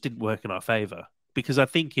here it just didn't work in our favour. Because I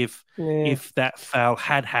think if that foul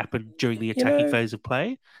had happened during the attacking phase of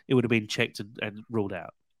play, it would have been checked and ruled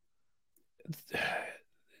out.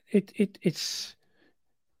 It's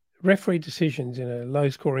referee decisions in a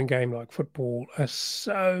low-scoring game like football are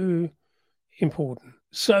so important,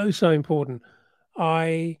 so important.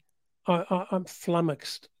 I'm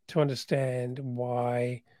flummoxed to understand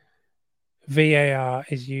why VAR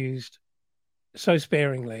is used so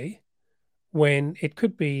sparingly when it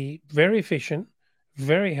could be very efficient,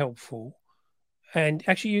 very helpful, and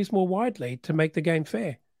actually used more widely to make the game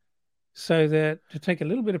fair. So that to take a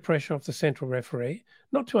little bit of pressure off the central referee,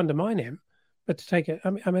 not to undermine him, but to take it. I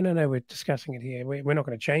mean, I know we're discussing it here. We're not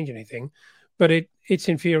going to change anything, but it's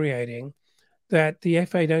infuriating that the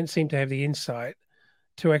FA don't seem to have the insight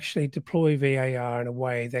to actually deploy VAR in a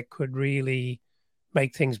way that could really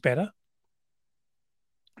make things better.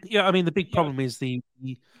 Yeah, I mean, the big problem is the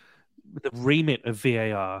remit of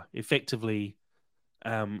VAR effectively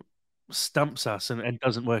stumps us and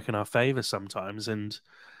doesn't work in our favor sometimes, and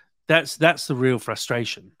that's the real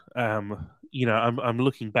frustration. I'm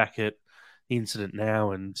looking back at the incident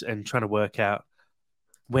now and trying to work out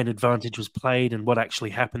when advantage was played and what actually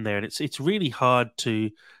happened there, and it's really hard to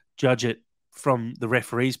judge it from the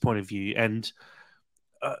referee's point of view. And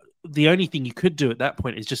the only thing you could do at that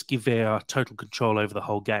point is just give VAR total control over the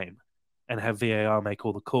whole game and have VAR make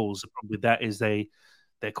all the calls. The problem with that is they're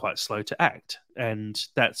quite slow to act, and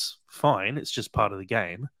that's fine. It's just part of the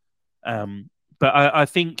game. But I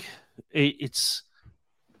think it's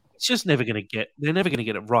just never going to they're never going to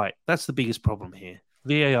get it right. That's the biggest problem here.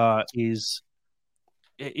 VAR is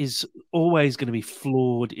always going to be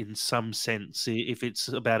flawed in some sense. If it's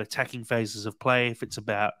about attacking phases of play, if it's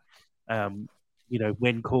about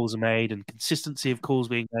when calls are made and consistency of calls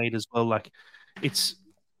being made as well, like it's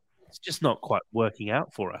just not quite working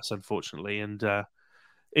out for us, unfortunately. And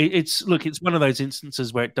it's one of those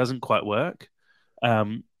instances where it doesn't quite work.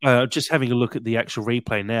 Just having a look at the actual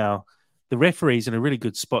replay now, the referee's in a really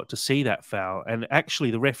good spot to see that foul, and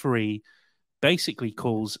actually the referee basically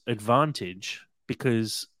calls advantage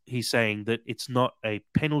because he's saying that it's not a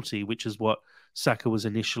penalty, which is what Saka was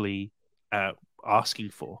initially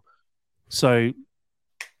asking for. So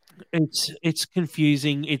it's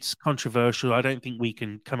confusing, it's controversial. I don't think we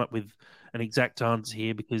can come up with an exact answer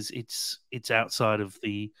here because it's outside of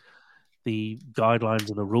the guidelines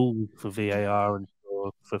and the rules for VAR and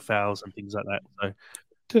for fouls and things like that.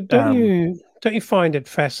 So don't you find it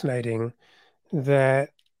fascinating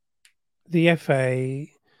that the FA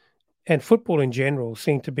and football in general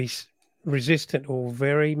seem to be resistant or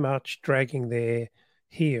very much dragging their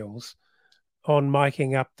heels on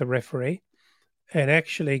miking up the referee and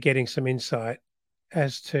actually getting some insight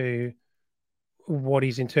as to what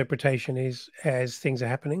his interpretation is as things are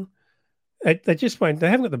happening? They just won't. They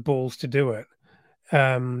haven't got the balls to do it,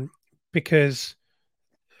 because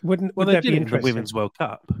would they that did be it in the Women's World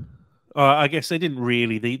Cup. I guess they didn't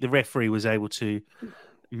really. The referee was able to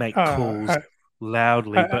make calls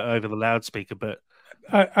loudly, but over the loudspeaker. But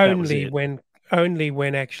only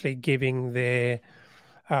when actually giving their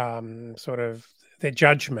sort of their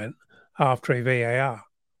judgment after a VAR,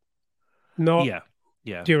 not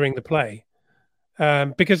during the play.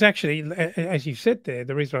 Because actually, as you said there,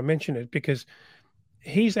 the reason I mention it because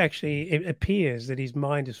it appears that his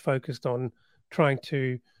mind is focused on trying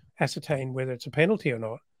to ascertain whether it's a penalty or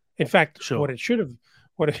not. In fact, what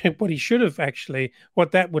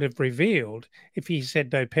that would have revealed if he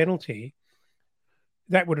said no penalty,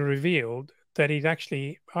 that would have revealed that he'd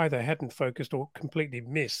actually either hadn't focused or completely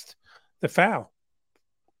missed the foul.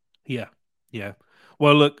 Yeah.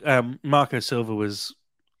 Well, look, Marco Silva was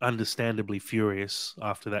understandably furious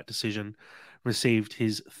after that decision, received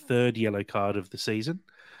his third yellow card of the season.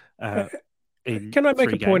 Can I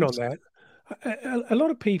make a point on that? A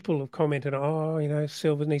lot of people have commented, oh,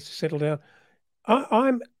 Silver needs to settle down.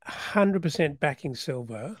 I'm 100% backing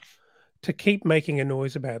Silver to keep making a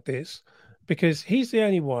noise about this because he's the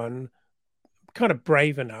only one kind of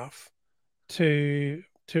brave enough to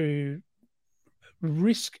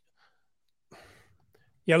risk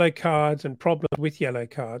yellow cards and problems with yellow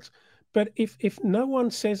cards. But if no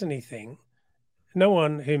one says anything, no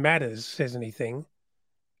one who matters says anything,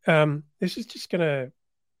 this is just going to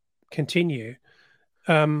continue.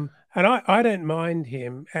 And I don't mind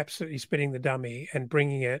him absolutely spitting the dummy and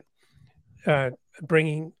bringing it, uh,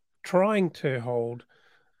 bringing, trying to hold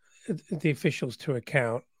the officials to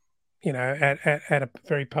account, at a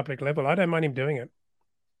very public level. I don't mind him doing it.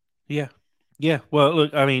 Yeah, yeah. Well,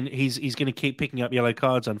 look, I mean, he's going to keep picking up yellow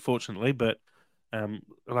cards, unfortunately, but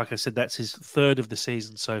like I said, that's his third of the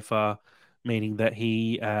season so far, meaning that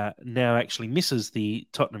he now actually misses the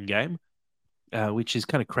Tottenham game, which is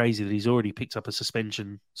kind of crazy that he's already picked up a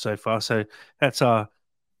suspension so far. So that's our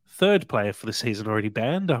third player for the season already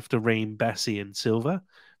banned after Ream, Bassi, and Silva.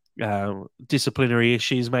 Disciplinary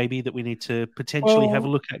issues maybe that we need to potentially have a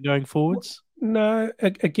Well, look at going forwards. no,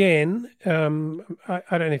 again, I don't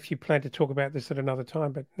know if you plan to talk about this at another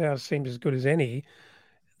time, but now seems as good as any.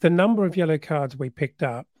 The number of yellow cards we picked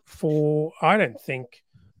up for, I don't think,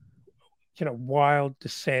 wild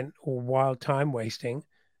dissent or wild time wasting.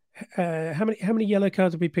 How many yellow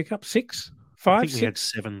cards did we pick up? Six, I five, think we had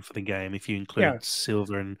six? seven for the game if you Yeah. include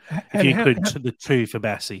Silver and if And you how include the two for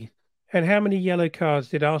Bassi. and how many yellow cards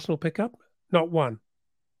did Arsenal pick up? Not one.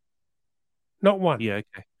 Not one. Yeah,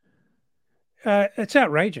 okay. It's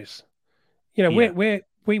outrageous. Yeah.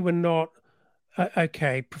 We were not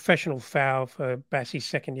okay. Professional foul for Bassey's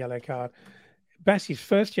second yellow card. Bassey's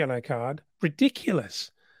first yellow card,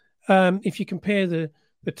 ridiculous. If you compare the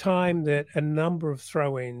time that a number of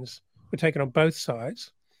throw-ins were taken on both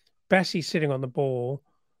sides, Bassey sitting on the ball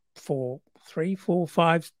for 3, 4,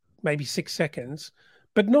 5, maybe 6 seconds,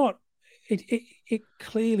 but not. It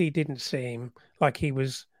clearly didn't seem like he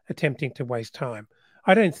was attempting to waste time.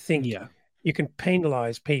 I don't think Yeah. you can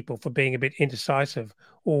penalise people for being a bit indecisive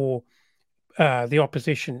or the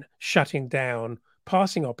opposition shutting down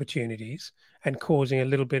passing opportunities and causing a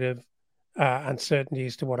little bit of uncertainty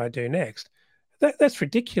as to what I do next. That's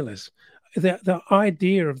ridiculous. The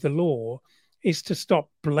idea of the law is to stop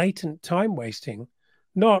blatant time wasting,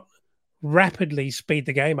 not rapidly speed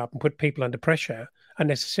the game up and put people under pressure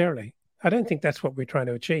unnecessarily. I don't think that's what we're trying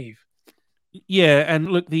to achieve. Yeah, and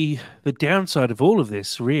look, the downside of all of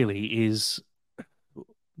this really is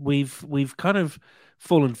we've kind of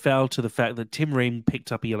fallen foul to the fact that Tim Ream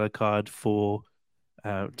picked up a yellow card for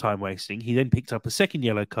time wasting. He then picked up a second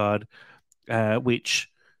yellow card, which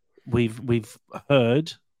we've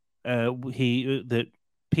heard he that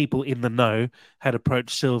people in the know had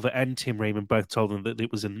approached Silver and Tim Ream and both told them that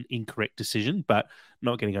it was an incorrect decision, but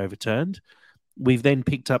not getting overturned. We've then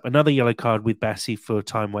picked up another yellow card with Bassi for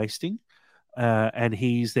time wasting. And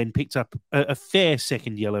he's then picked up a fair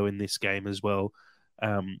second yellow in this game as well,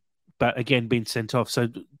 but again been sent off. So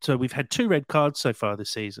we've had two red cards so far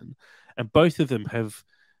this season, and both of them have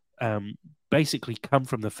basically come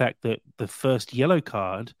from the fact that the first yellow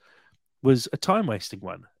card was a time wasting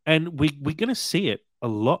one, and we're going to see it a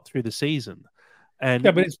lot through the season. And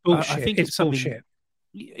No, but it's I bullshit. think It's it's something. bullshit.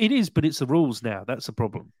 It is, but it's the rules now. That's the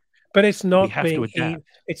problem. But it's We not have to being adapt.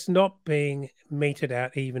 it's not being meted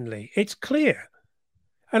out evenly. It's clear,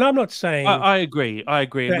 and I'm not saying I agree. I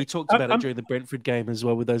agree. And that we talked about it I'm during the Brentford game as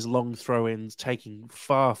well, with those long throw ins taking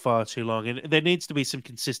far, far too long. And there needs to be some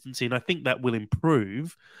consistency. And I think that will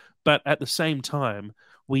improve. But at the same time,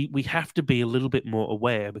 we have to be a little bit more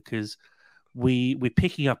aware because we're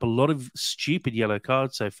picking up a lot of stupid yellow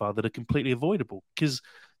cards so far that are completely avoidable. Because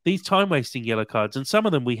these time wasting yellow cards, and some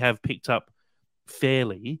of them we have picked up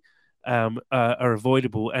fairly, are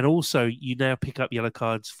avoidable. And also, you now pick up yellow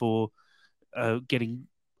cards for getting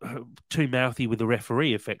too mouthy with the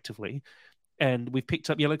referee effectively, and we've picked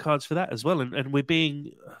up yellow cards for that as well. And we're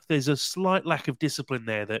being there's a slight lack of discipline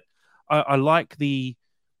there that I like the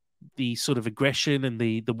sort of aggression and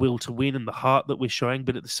the will to win and the heart that we're showing,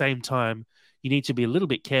 but at the same time, you need to be a little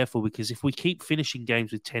bit careful because if we keep finishing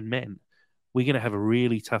games with 10 men, we're going to have a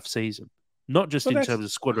really tough season. Not just well. in That's terms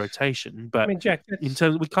of squad rotation, I but mean, Jack. in That's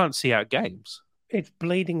terms we can't see out games. it's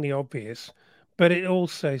bleedingly obvious, but it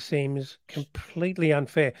also seems completely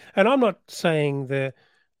unfair. And I'm not saying that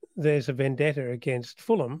there's a vendetta against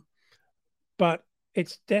Fulham, but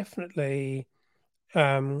it's definitely,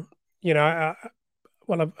 um, you know,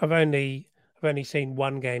 well, I've only seen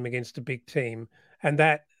one game against a big team, and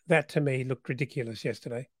that to me looked ridiculous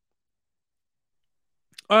yesterday.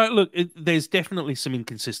 Look, there's definitely some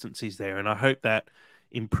inconsistencies there, and I hope that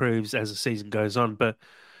improves as the season goes on. But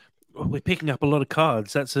we're picking up a lot of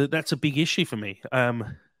cards. That's a big issue for me.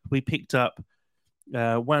 We picked up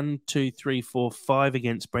one, two, three, four, five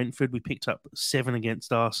against Brentford. We picked up seven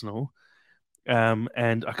against Arsenal. And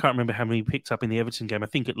I can't remember how many we picked up in the Everton game. I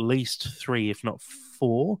think at least three, if not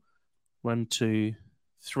four. One, two,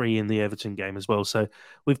 three in the Everton game as well. So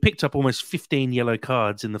we've picked up almost 15 yellow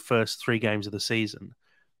cards in the first three games of the season.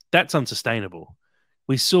 That's unsustainable.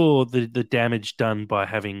 We saw the damage done by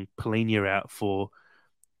having Polina out for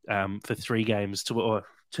 3 games or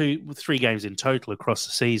 3 games in total across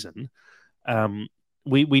the season.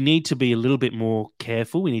 We need to be a little bit more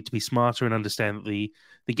careful. We need to be smarter and understand that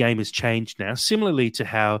the game has changed now. Similarly to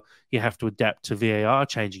how you have to adapt to VAR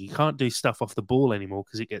changing, you can't do stuff off the ball anymore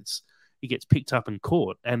because it gets picked up and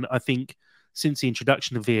caught. And I think since the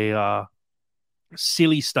introduction of VAR,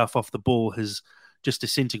 silly stuff off the ball has just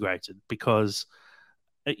disintegrated because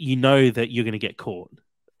you know that you're going to get caught.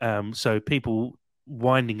 So people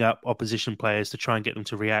winding up opposition players to try and get them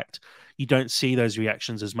to react, you don't see those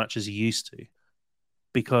reactions as much as you used to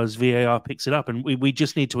because VAR picks it up, and we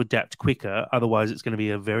just need to adapt quicker. Otherwise, it's going to be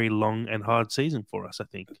a very long and hard season for us, I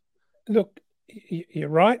think. Look, you're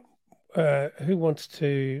right. Who wants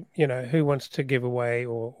to give away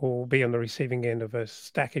or be on the receiving end of a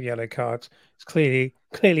stack of yellow cards? It's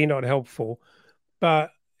clearly not helpful.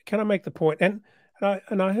 But can I make the point? And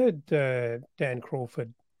I heard Dan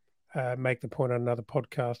Crawford make the point on another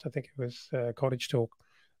podcast. I think it was Cottage Talk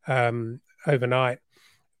overnight,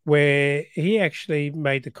 where he actually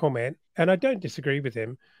made the comment, and I don't disagree with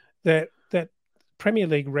him, that Premier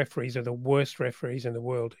League referees are the worst referees in the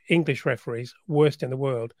world. English referees, worst in the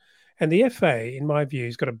world. And the FA, in my view,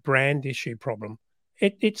 has got a brand issue problem.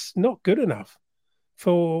 It's not good enough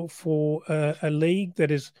for a league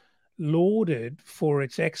that is lauded for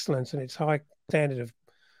its excellence and its high standard of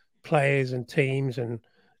players and teams and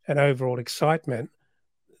overall excitement.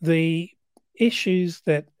 The issues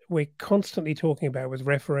that we're constantly talking about with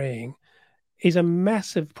refereeing is a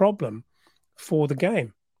massive problem for the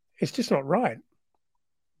game. It's just not right.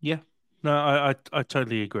 Yeah, no, I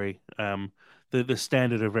totally agree. The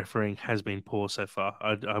standard of refereeing has been poor so far.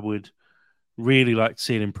 I would really like to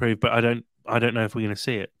see it improve, but I don't know if we're going to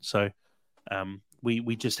see it. So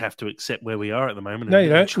we just have to accept where we are at the moment. No, you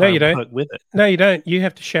don't. Try and work with it. No, you don't. You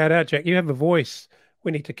have to shout out, Jack. You have a voice.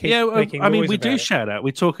 We need to keep making noise. I mean, we do it. shout out.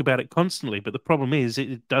 We talk about it constantly, but the problem is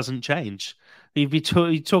it doesn't change. You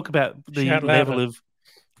talk about the level of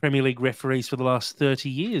Premier League referees for the last 30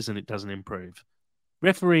 years, and it doesn't improve.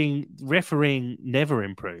 Refereeing never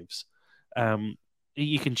improves.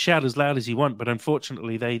 You can shout as loud as you want, but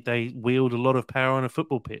unfortunately, they wield a lot of power on a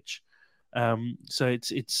football pitch. So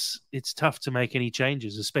it's tough to make any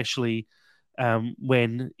changes, especially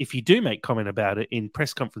when if you do make comment about it in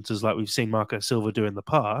press conferences like we've seen Marco Silva do in the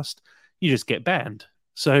past, you just get banned.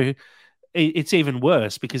 So it's even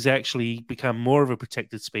worse because they actually become more of a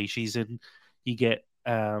protected species, and you get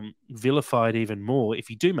vilified even more if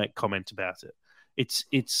you do make comment about it. It's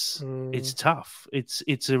tough.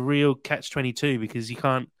 It's a real catch-22 because you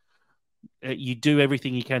can't. You do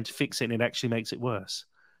everything you can to fix it, and it actually makes it worse.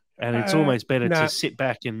 And it's almost better to sit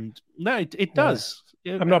back and it does.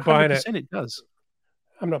 I'm not buying it. It does.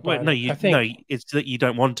 I'm not buying it. No, it's that you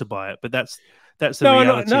don't want to buy it, but that's the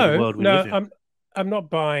reality of the world we live in. I'm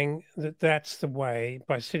not buying that. That's the way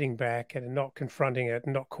by sitting back and not confronting it,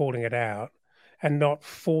 and not calling it out, and not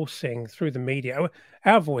forcing through the media.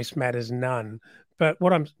 Our voice matters none. But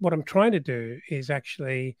what I'm trying to do is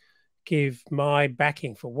actually give my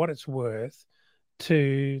backing for what it's worth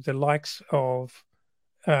to the likes of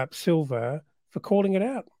Silva for calling it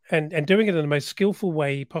out and doing it in the most skillful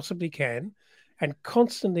way he possibly can, and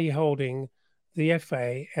constantly holding the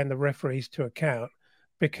FA and the referees to account,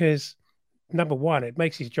 because number one, it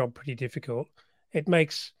makes his job pretty difficult. It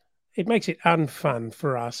makes it unfun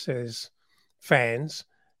for us as fans,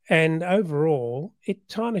 and overall it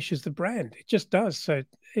tarnishes the brand. It just does. So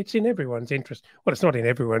it's in everyone's interest. Well, it's not in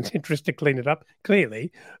everyone's interest to clean it up,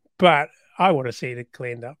 clearly, but I want to see it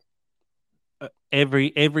cleaned up.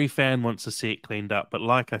 Every fan wants to see it cleaned up, but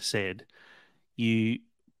like I said, you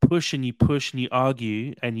push and you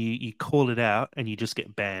argue and you call it out and you just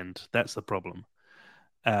get banned. That's the problem.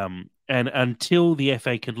 And until the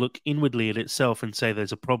FA can look inwardly at itself and say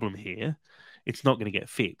there's a problem here, it's not going to get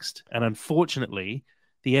fixed. And unfortunately,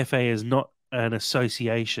 the FA is not an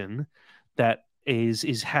association that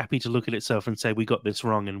is happy to look at itself and say we got this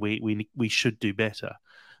wrong and we should do better,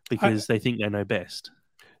 because they think they know best.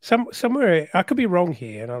 Somewhere, I could be wrong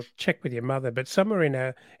here, and I'll check with your mother, but somewhere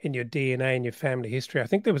in your DNA and your family history, I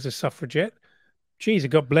think there was a suffragette Geez, it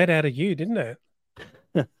got bled out of you, didn't it?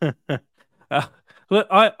 uh, look,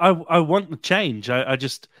 I want the change. I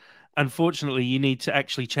just, unfortunately, you need to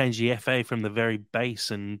actually change the FA from the very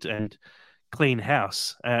base and clean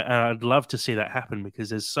house. And I'd love to see that happen because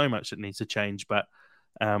there's so much that needs to change. But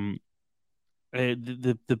um,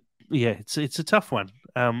 the yeah, it's a tough one.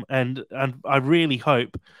 And I really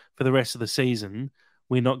hope for the rest of the season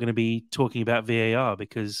we're not going to be talking about VAR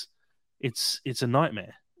because it's a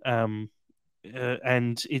nightmare. And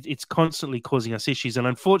it's constantly causing us issues. And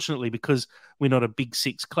unfortunately, because we're not a big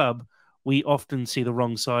six club, we often see the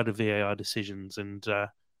wrong side of VAR decisions. And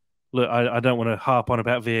look, I don't want to harp on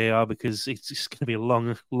about VAR because it's just going to be a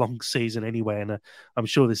long season anyway. And I'm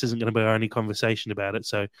sure this isn't going to be our only conversation about it.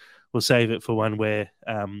 So we'll save it for one where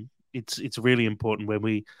it's really important when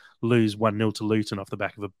we lose 1-0 to Luton off the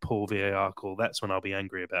back of a poor VAR call. That's when I'll be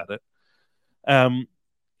angry about it.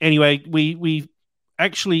 Anyway, we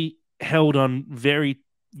actually held on very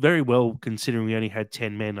well considering we only had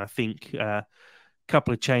 10 men. I think a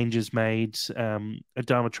couple of changes made, Adama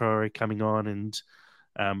Traore coming on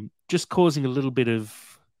and just causing a little bit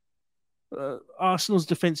of Arsenal's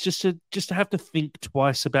defence just to have to think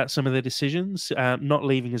twice about some of their decisions, not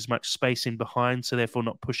leaving as much space in behind, so therefore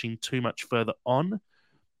not pushing too much further on.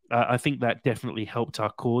 I think that definitely helped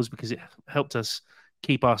our cause because it helped us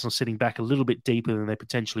keep Arsenal sitting back a little bit deeper than they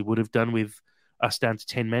potentially would have done with us down to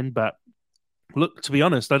 10 men. But look, to be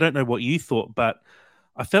honest, I don't know what you thought, but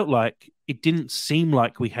I felt like it didn't seem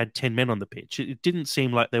like we had 10 men on the pitch. It didn't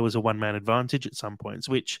seem like there was a one-man advantage at some points,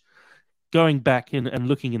 which going back and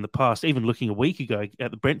looking in the past, even looking a week ago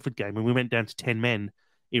at the Brentford game when we went down to 10 men,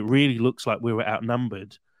 it really looks like we were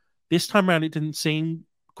outnumbered. This time around, it didn't seem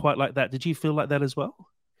quite like that. Did you feel like that as well?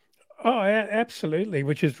 Oh, absolutely,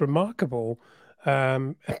 which is remarkable,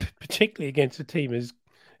 particularly against a team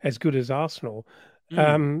as good as Arsenal. Mm.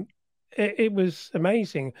 Um, it was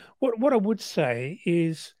amazing. What I would say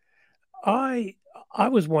is I I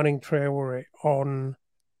was wanting Traore on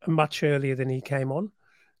much earlier than he came on,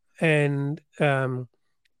 and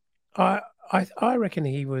I I reckon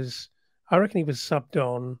he was subbed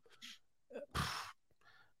on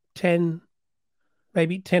 10,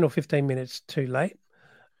 maybe 10 or 15 minutes too late.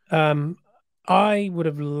 Um, I would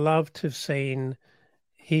have loved to have seen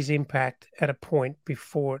his impact at a point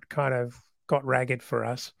before it kind of got ragged for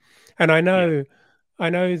us. And Yeah. I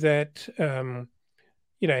know that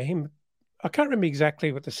him. I can't remember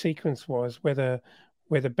exactly what the sequence was. Whether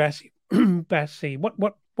Bassi Bassi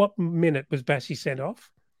what minute was Bassi sent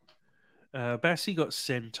off? Bassi got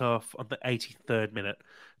sent off on the 83rd minute.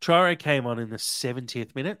 Traore came on in the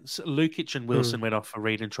 70th minute. So Lukic and Mm, Wilson went off for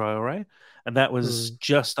Reed and Traore, and that was mm.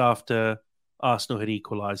 just after Arsenal had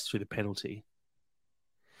equalised through the penalty.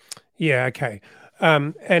 Yeah, okay.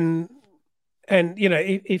 And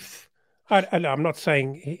if I'm not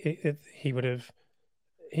saying he would have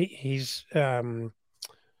his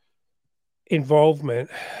involvement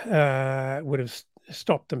would have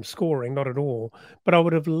stopped them scoring, not at all. But I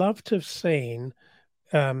would have loved to have seen,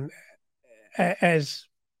 um, as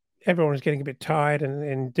everyone was getting a bit tired, and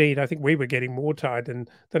indeed, I think we were getting more tired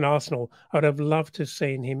than Arsenal. I'd have loved to have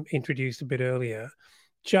seen him introduced a bit earlier,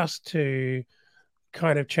 just to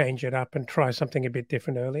kind of change it up and try something a bit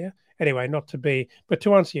different earlier. Anyway, not to be, but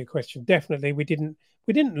to answer your question, definitely we didn't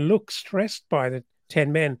look stressed by the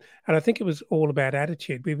 10 men, and I think it was all about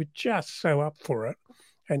attitude. We were just so up for it,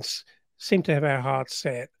 and seemed to have our hearts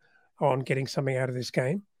set on getting something out of this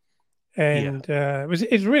game. Yeah. And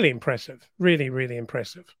it's really impressive, really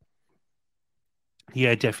impressive.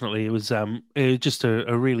 Yeah, definitely. It was just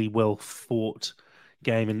a really well fought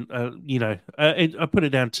game, and I put it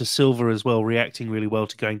down to Silver as well, reacting really well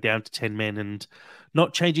to going down to 10 men and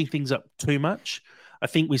not changing things up too much. I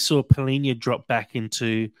think we saw Polina drop back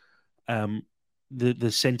into um,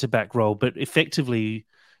 the centre back role, but effectively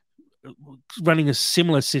running a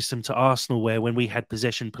similar system to Arsenal, where when we had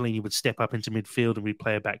possession, Polina would step up into midfield and we'd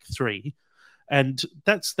play a back three. And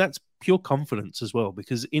that's pure confidence as well,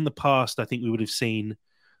 because in the past, I think we would have seen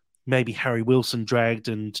maybe Harry Wilson dragged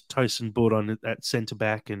and Tosin brought on at centre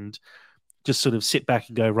back and just sort of sit back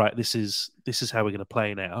and go, right, this is how we're going to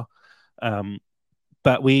play now. Um,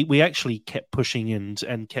 but we actually kept pushing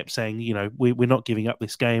and kept saying, we're not giving up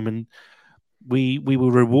this game, and we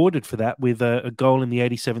were rewarded for that with a goal in the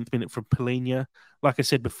 87th minute from Polina. Like I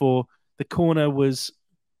said before, the corner was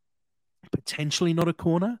potentially not a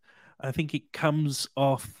corner. I think it comes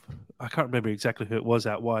off. I can't remember exactly who it was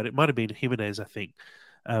out wide. It might have been Jimenez, I think.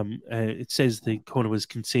 It says the corner was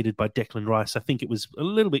conceded by Declan Rice. I think it was a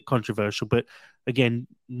little bit controversial, but again,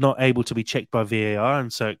 not able to be checked by VAR,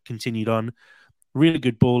 and so it continued on. Really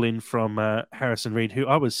good ball in from Harrison Reed, who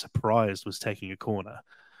I was surprised was taking a corner.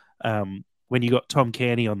 When you got Tom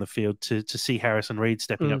Kearney on the field to see Harrison Reed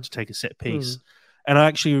stepping up Mm, to take a set piece. mm. And I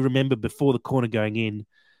actually remember before the corner going in,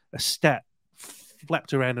 a stat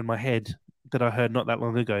flapped around in my head that I heard not that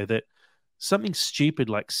long ago that something stupid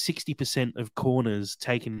like 60% of corners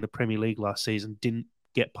taken in the Premier League last season didn't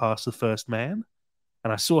get past the first man.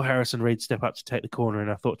 And I saw Harrison Reed step up to take the corner,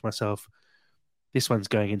 and I thought to myself, this one's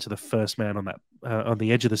going into the first man on that on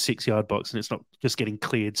the edge of the 6 yard box, and it's not just getting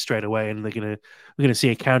cleared straight away. And we're gonna see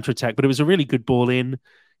a counter attack. But it was a really good ball in,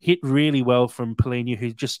 hit really well from Polina,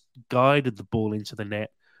 who just guided the ball into the net.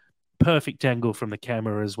 Perfect angle from the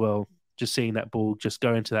camera as well. Just seeing that ball just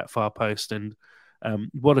go into that far post, and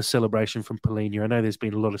what a celebration from Polina. I know there's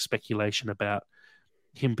been a lot of speculation about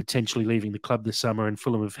him potentially leaving the club this summer, and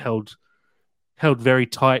Fulham have held very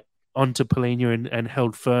tight onto Polina and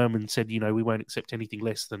held firm and said, we won't accept anything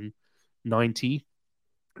less than 90.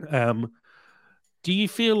 Um, do you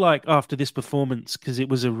feel like after this performance, because it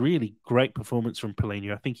was a really great performance from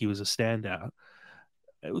Polina, I think he was a standout,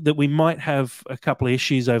 that we might have a couple of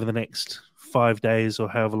issues over the next 5 days or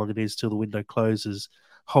however long it is till the window closes,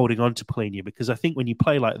 holding on to Polina? Because I think when you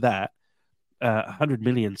play like that, 100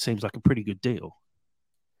 million seems like a pretty good deal.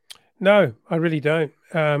 No, I really don't.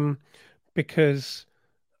 Because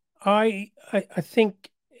I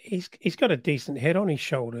think he's got a decent head on his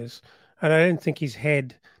shoulders, and I don't think his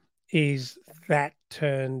head is that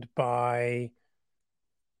turned by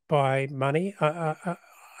money.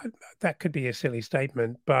 That could be a silly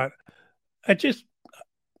statement, but I just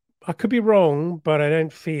I could be wrong, but I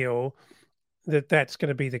don't feel that that's going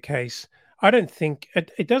to be the case. I don't think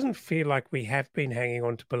it doesn't feel like we have been hanging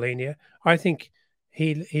on to Bolinia. I think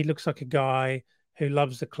he looks like a guy who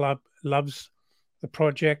loves the club, loves the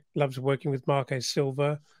project, loves working with Marco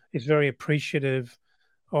Silva, is very appreciative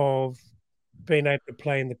of being able to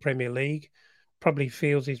play in the Premier League, probably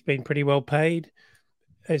feels he's been pretty well paid,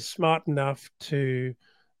 is smart enough to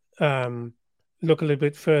um, look a little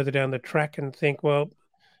bit further down the track and think, well,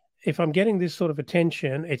 if I'm getting this sort of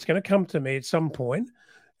attention, it's going to come to me at some point.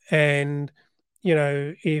 And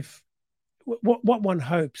if what one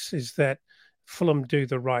hopes is that Fulham do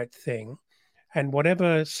the right thing, and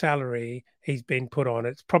whatever salary he's been put on,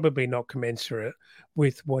 it's probably not commensurate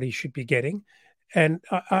with what he should be getting. And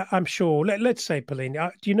I'm sure, let's say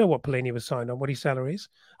Polini, do you know what Polini was signed on, what his salary is?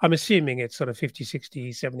 I'm assuming it's sort of 50,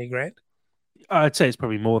 60, 70 grand. I'd say it's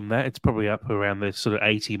probably more than that. It's probably up around the sort of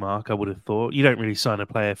 80 mark, I would have thought. You don't really sign a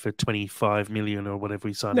player for 25 million or whatever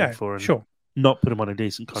he signed on No, for and sure. not put him on a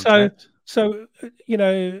decent So, contract.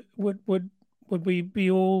 would we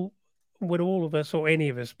be all, would all of us or any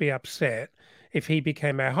of us be upset if he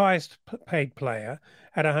became our highest paid player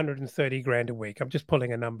at 130 grand a week? I'm just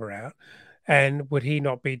pulling a number out. And would he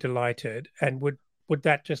not be delighted? And would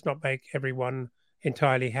that just not make everyone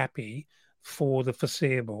entirely happy for the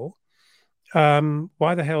foreseeable?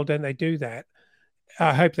 Why the hell don't they do that?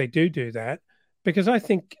 I hope they do that, because I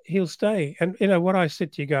think he'll stay. And what I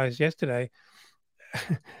said to you guys yesterday,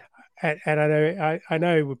 and I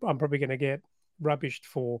know I'm probably going to get rubbished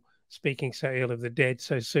for speaking so ill of the dead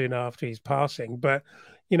so soon after his passing, but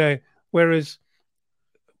you know, whereas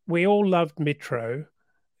we all loved Mitro,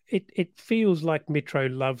 it feels like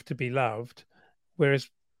Mitro loved to be loved, whereas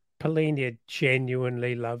Polinia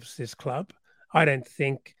genuinely loves this club. I don't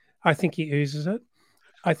think. I think he oozes it.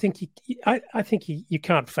 I think he. You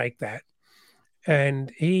can't fake that,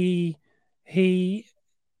 and he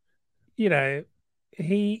you know,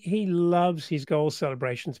 he loves his goal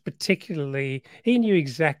celebrations. Particularly, he knew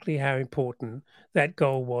exactly how important that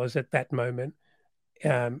goal was at that moment,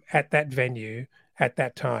 at that venue, at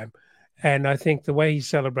that time. And I think the way he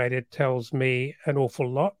celebrated tells me an awful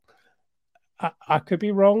lot. I could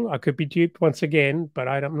be wrong. I could be duped once again, but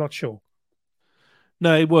I'm not sure.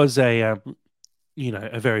 No, it was a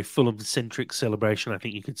very Fulham centric celebration, I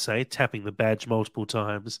think you could say, tapping the badge multiple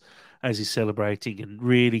times as he's celebrating and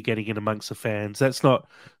really getting in amongst the fans. That's not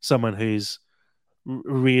someone who's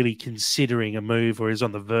really considering a move or is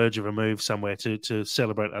on the verge of a move somewhere to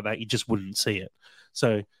celebrate like that. You just wouldn't see it.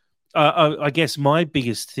 So I guess my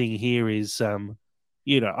biggest thing here is, I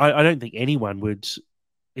don't think anyone would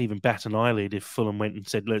even bat an eyelid if Fulham went and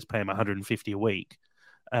said, let's pay him 150 a week.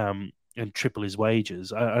 And triple his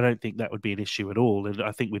wages. I don't think that would be an issue at all. And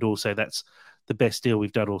I think we'd all say that's the best deal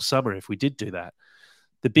we've done all summer if we did do that.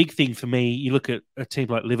 The big thing for me, you look at a team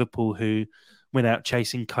like Liverpool who went out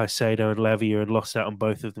chasing Caicedo and Lavia and lost out on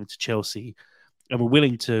both of them to Chelsea and were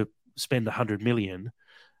willing to spend 100 million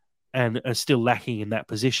and are still lacking in that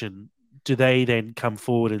position. Do they then come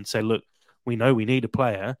forward and say, look, we know we need a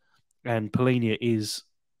player and Polina is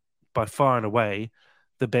by far and away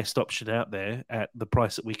the best option out there at the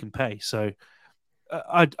price that we can pay. So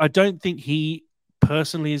I don't think he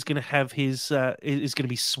personally is going to have his is going to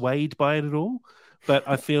be swayed by it at all. But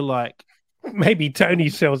I feel like Maybe Tony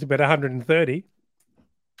sells him at 130.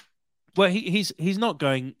 well, he's not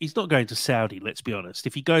going to Saudi. Let's be honest.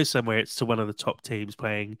 If he goes somewhere, it's to one of the top teams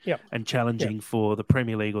playing Yep. and challenging for the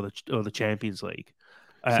Premier League or the Champions League,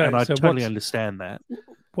 So, and I so totally understand that.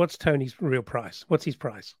 what's Tony's real price? What's his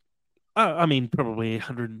price? I mean, probably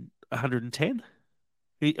 110.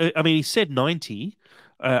 I mean, he said 90.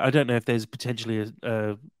 I don't know if there's potentially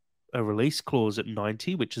a release clause at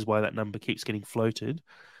 90, which is why that number keeps getting floated.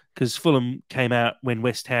 Because Fulham came out when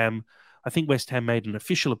West Ham, I think West Ham made an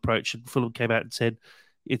official approach, and Fulham came out and said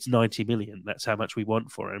it's 90 million. That's how much we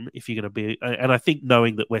want for him. If you're going to be, and I think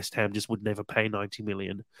knowing that West Ham just would never pay 90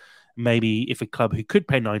 million, maybe if a club who could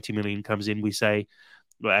pay 90 million comes in, we say,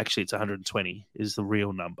 well, actually, it's 120 is the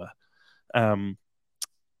real number.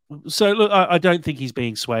 So look, I don't think he's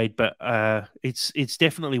being swayed, but it's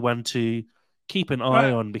definitely one to keep an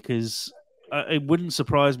eye on because it wouldn't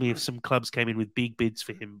surprise me if some clubs came in with big bids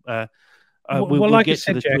for him. We'll like get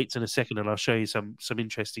said, to the Jack, tweets in a second, and I'll show you some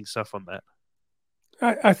interesting stuff on that.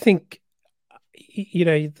 I think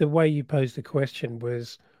the way you posed the question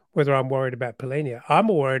was whether I'm worried about Polina. I'm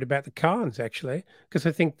more worried about the Khans actually, because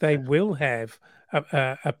I think they will have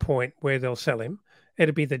a point where they'll sell him.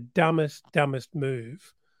 It'll be the dumbest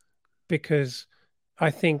move because I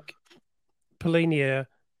think Polina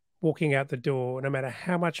walking out the door, no matter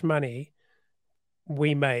how much money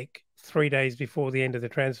we make 3 days before the end of the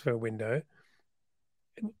transfer window,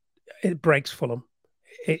 it breaks Fulham.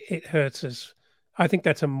 It hurts us. I think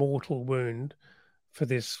that's a mortal wound for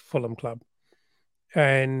this Fulham club.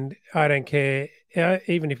 And I don't care,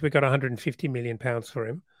 even if we got 150 million pounds for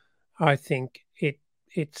him. I think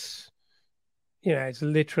it's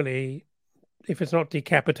literally, if it's not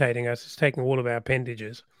decapitating us, it's taking all of our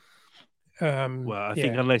appendages. Well, I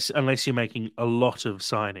think unless you're making a lot of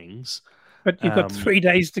signings, but you've got 3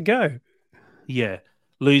 days to go. Yeah,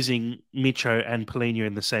 losing Mitro and Polina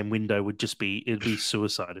in the same window would just it'd be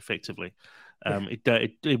suicide effectively.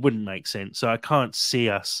 It wouldn't make sense. So I can't see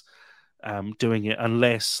us doing it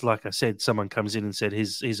unless, like I said, someone comes in and said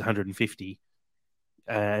he's 150.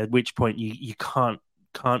 At which point you can't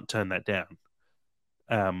turn that down.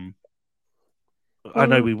 I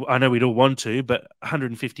know we'd all want to, but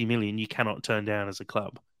 150 million you cannot turn down as a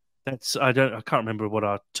club. I can't remember what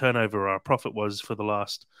our turnover or our profit was for the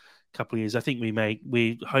last couple of years. I think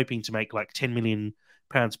we're hoping to make like 10 million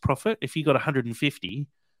pounds profit. If you got 150,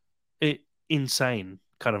 insane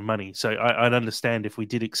kind of money. So I'd understand if we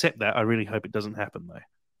did accept that. I really hope it doesn't happen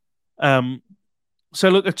though. So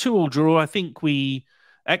look, a 2-2 draw. I think we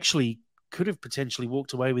actually could have potentially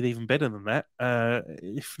walked away with even better than that,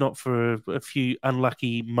 if not for a few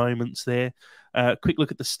unlucky moments there. Quick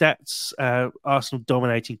look at the stats. Arsenal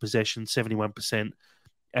dominating possession, 71%,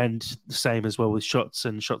 and the same as well with shots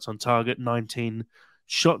and shots on target, 19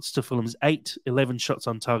 shots to Fulham's 8, 11 shots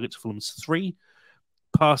on target to Fulham's 3.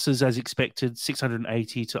 Passes as expected,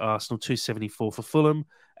 680 to Arsenal, 274 for Fulham,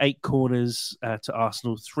 8 corners to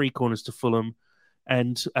Arsenal, 3 corners to Fulham.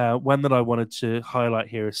 And one that I wanted to highlight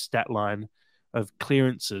here is stat line of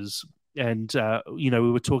clearances. And, we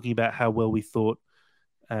were talking about how well we thought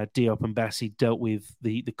Diop and Bassi dealt with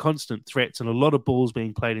the constant threats and a lot of balls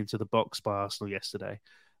being played into the box by Arsenal yesterday.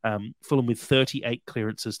 Fulham with 38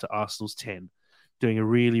 clearances to Arsenal's 10, doing a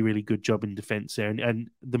really, really good job in defence there. And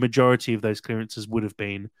the majority of those clearances would have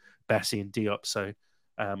been Bassi and Diop. So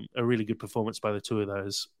a really good performance by the two of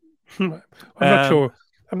those. I'm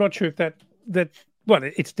not sure if that well,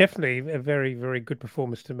 it's definitely a very, very good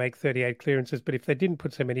performance to make 38 clearances. But if they didn't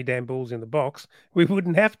put so many damn balls in the box, we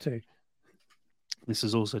wouldn't have to. This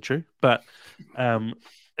is also true. But,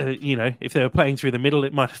 if they were playing through the middle,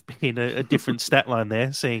 it might have been a different stat line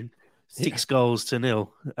there, seeing 6 goals to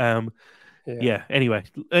 0. Anyway,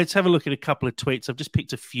 let's have a look at a couple of tweets. I've just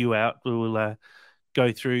picked a few out. We'll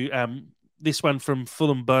go through. This one from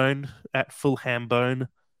Fulham Bone at Fulham Bone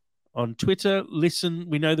on Twitter. Listen,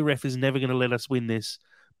 we know the ref is never going to let us win this,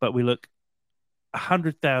 but we look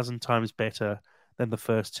 100,000 times better than the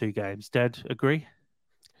first 2 games. Dad, agree?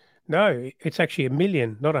 No, it's actually 1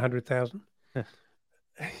 million, not 100,000.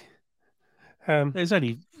 There's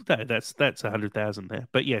only that's 100,000 there,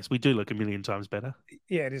 but yes, we do look 1 million times better.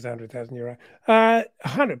 Yeah, it is 100,000. You're right.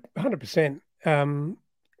 100%.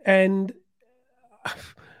 And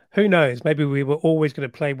who knows? Maybe we were always going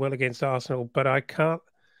to play well against Arsenal, but I can't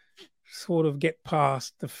sort of get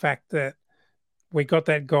past the fact that we got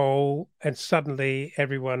that goal and suddenly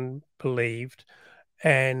everyone believed.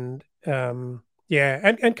 And Yeah,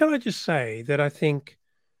 and can I just say that I think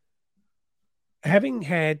having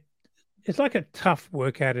had it's like a tough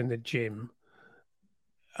workout in the gym.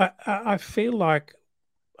 I feel like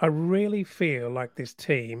I really feel like this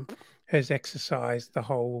team has exercised the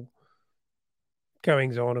whole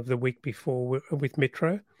goings on of the week before with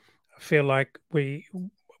Mitro. I feel like we've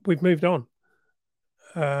moved on,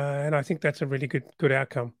 and I think that's a really good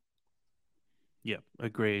outcome. Yeah,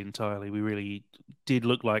 agree entirely. We really did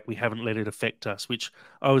look like we haven't let it affect us, which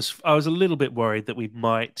I was a little bit worried that we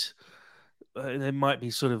might there might be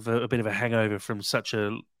sort of a bit of a hangover from such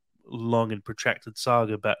a long and protracted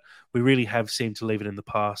saga, but we really have seemed to leave it in the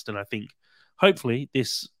past, and I think hopefully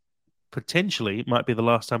this potentially might be the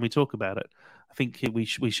last time we talk about it. I think we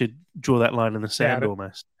should draw that line in the Doubt sand it.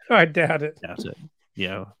 almost. I doubt it. Doubt it.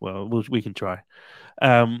 Yeah, well, we can try.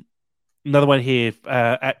 Um, Another one here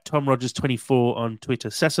at Tom Rogers 24 on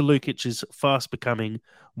Twitter. Sasa Lukic is fast becoming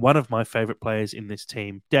one of my favorite players in this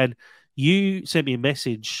team. Dad, you sent me a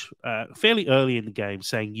message fairly early in the game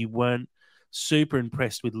saying you weren't super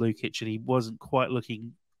impressed with Lukic and he wasn't quite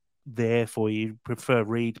looking there for you. Prefer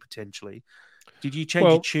Reed potentially. Did you change your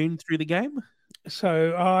Well, tune through the game?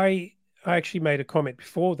 so I actually made a comment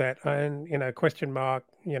before that, and question mark,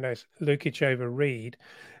 Lukic over Reed.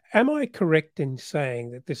 Am I correct in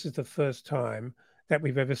saying that this is the first time that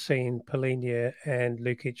we've ever seen Polinia and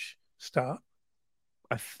Lukic start?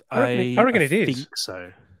 I I reckon it is. think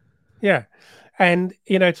so. Yeah, and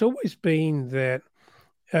it's always been that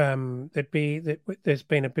there's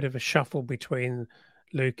been a bit of a shuffle between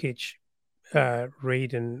Lukic,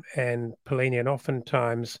 Reed, and Polinia, and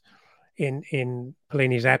oftentimes in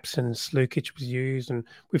Pelini's absence, Lukic was used, and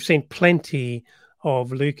we've seen plenty of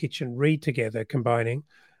Lukic and Reed together combining.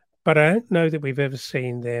 But I don't know that we've ever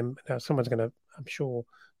seen them. Now, someone's going to, I'm sure,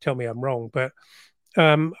 tell me I'm wrong, but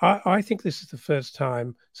I think this is the first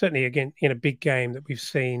time, certainly again in a big game, that we've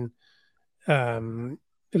seen um,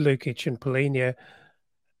 Lukic and Polinia.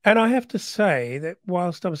 And I have to say that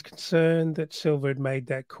whilst I was concerned that Silver had made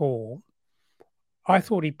that call, I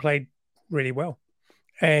thought he played really well.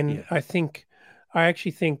 And Yeah, I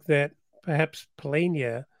actually think that perhaps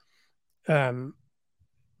Polinia, um,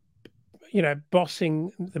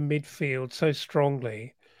 bossing the midfield so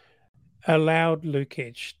strongly allowed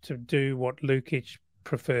Lukic to do what Lukic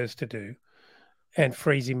prefers to do and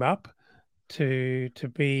frees him up to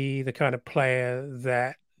be the kind of player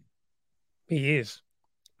that he is.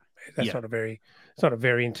 That's yeah. not a very it's not a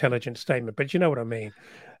very intelligent statement, but you know what I mean.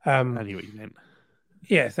 I Um, knew what you meant.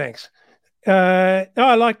 yeah, thanks. No,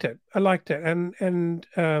 I liked it. I liked it, and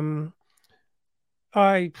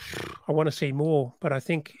I I want to see more, but I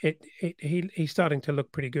think he's starting to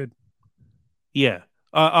look pretty good. Yeah,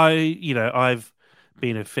 I've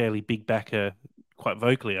been a fairly big backer, quite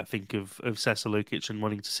vocally, I think, of Sasa Lukic and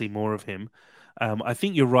wanting to see more of him. I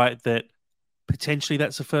think you're right that potentially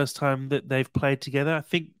that's the first time that they've played together. I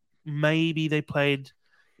think maybe they played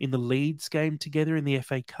in the Leeds game together in the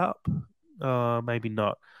FA Cup. Maybe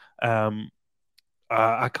not. Um,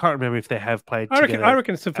 I can't remember if they have played I together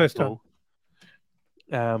reckon it's the at first time. all.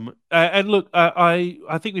 And look,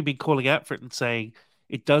 I think we've been calling out for it and saying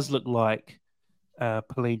it does look like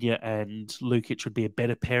Polina and Lukic would be a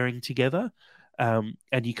better pairing together. And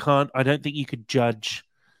I don't think you could judge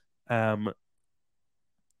um,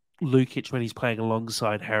 Lukic when he's playing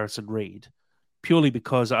alongside Harrison Reed, purely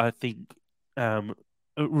because I think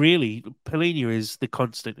really Polina is the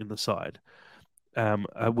constant in the side.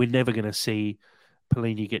 We're never going to see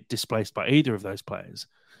Polina get displaced by either of those players.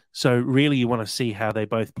 So really, you want to see how they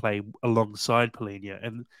both play alongside Polina,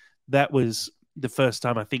 and that was the first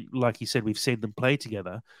time I think, like you said, we've seen them play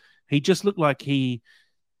together. He just looked like he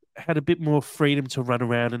had a bit more freedom to run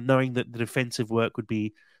around, and knowing that the defensive work would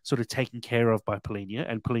be sort of taken care of by Polina,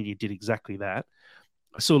 and Polina did exactly that.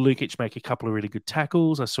 I saw Lukic make a couple of really good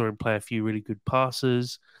tackles. I saw him play a few really good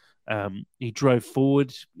passes. He drove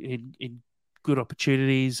forward in good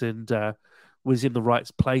opportunities and was in the right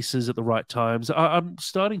places at the right times. I'm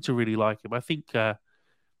starting to really like him. I think,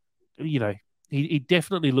 you know, he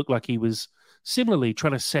definitely looked like he was similarly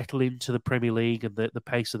trying to settle into the Premier League and the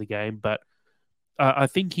pace of the game, but I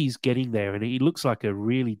think he's getting there, and he looks like a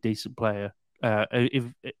really decent player.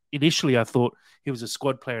 Initially, I thought he was a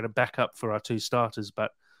squad player and a backup for our two starters,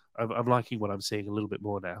 but I'm liking what I'm seeing a little bit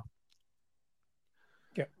more now.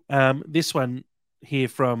 Yeah. This one here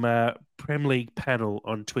from Prem League panel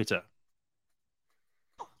on Twitter.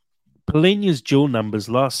 Polina's dual numbers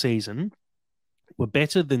last season were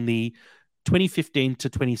better than the 2015 to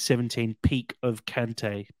 2017 peak of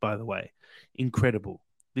Kante, by the way. Incredible.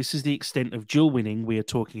 This is the extent of dual winning we are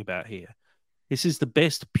talking about here. This is the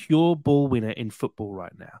best pure ball winner in football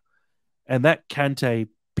right now. And that Kante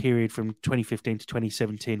period from 2015 to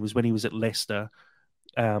 2017 was when he was at Leicester,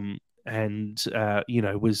 and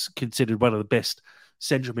was considered one of the best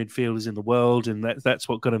central midfielders in the world, and that's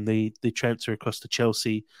what got him the transfer across to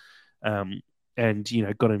Chelsea, and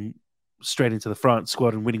got him straight into the France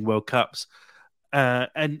squad and winning World Cups.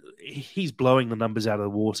 And he's blowing the numbers out of the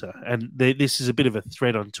water. And this is a bit of a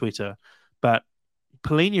thread on Twitter, but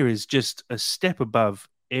Palhinha is just a step above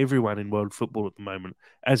everyone in world football at the moment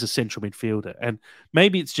as a central midfielder. And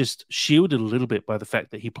maybe it's just shielded a little bit by the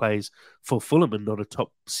fact that he plays for Fulham and not a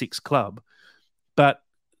top six club. But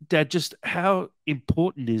Dad, just how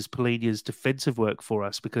important is Palhinha's defensive work for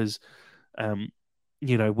us? Because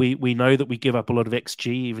we know that we give up a lot of XG,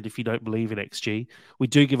 even if you don't believe in XG. We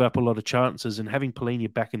do give up a lot of chances, and having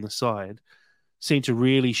Palhinha back in the side seemed to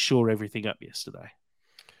really shore everything up yesterday.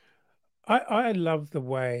 I love the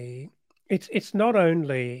way it's not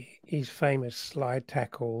only his famous slide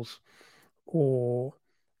tackles or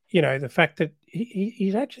the fact that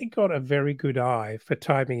he's actually got a very good eye for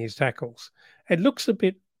timing his tackles. It looks a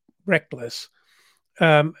bit reckless,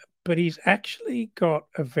 but he's actually got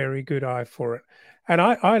a very good eye for it. And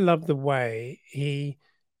I love the way he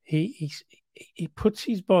puts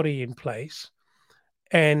his body in place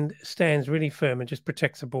and stands really firm and just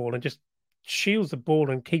protects the ball and just shields the ball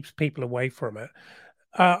and keeps people away from it.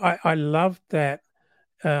 I love that.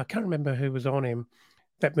 I can't remember who was on him.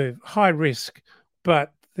 That move, high risk,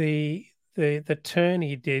 but the turn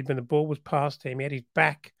he did when the ball was past him, he had his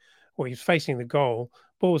back, or he was facing the goal.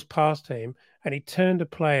 Ball was past him, and he turned a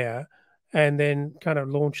player, and then kind of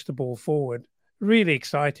launched the ball forward. Really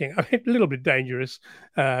exciting. I mean, a little bit dangerous,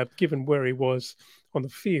 given where he was on the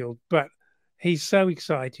field, but he's so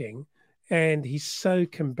exciting, and he's so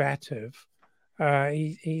combative.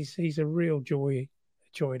 He's a real joy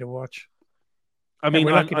to watch. I mean,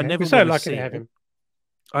 I never so want to lucky see to have it. him.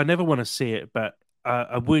 I never want to see it, but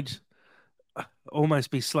I would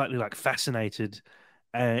almost be slightly like fascinated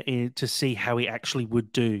to see how he actually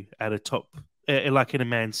would do at a top, like in a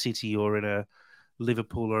Man City or in a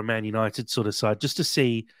Liverpool or a Man United sort of side, just to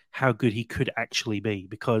see how good he could actually be,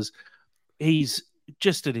 because he's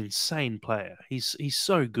just an insane player. He's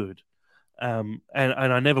so good. And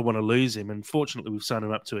I never want to lose him. And fortunately, we've signed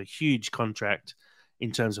him up to a huge contract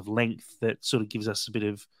in terms of length that sort of gives us a bit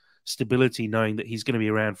of stability, knowing that he's going to be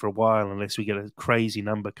around for a while unless we get a crazy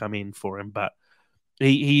number come in for him. But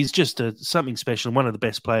he's just something special and one of the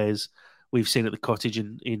best players we've seen at the Cottage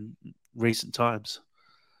in recent times.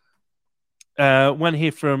 One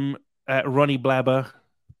here from Ronnie Blabber,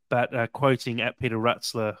 but quoting at Peter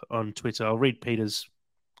Rutzler on Twitter. I'll read Peter's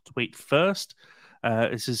tweet first.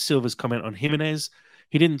 This is Silva's comment on Jimenez.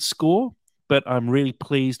 He didn't score, but I'm really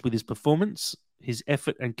pleased with his performance. His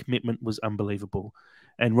effort and commitment was unbelievable.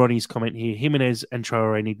 And Ronnie's comment here, Jimenez and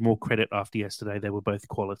Traore need more credit after yesterday. They were both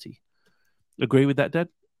quality. Agree with that, Dad?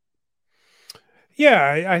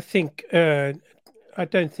 Yeah, I think I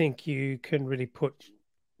don't think you can really put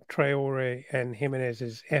Traore and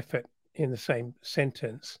Jimenez's effort in the same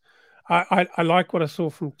sentence. I like what I saw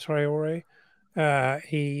from Traore.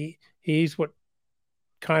 He is what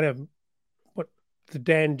the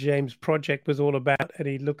Dan James project was all about, and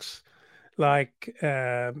he looks like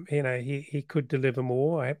he could deliver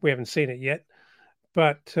more. We haven't seen it yet,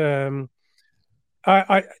 but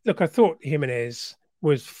I look. I thought Jimenez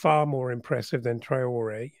was far more impressive than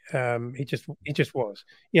Traore. He just was.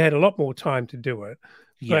 He had a lot more time to do it,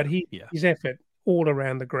 but his effort all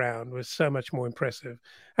around the ground was so much more impressive,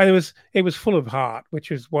 and it was full of heart, which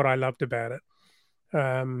is what I loved about it.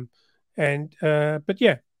 But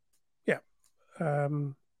yeah.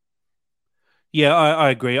 I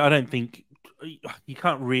agree. I don't think you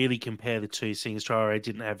can't really compare the two, seeing as Traore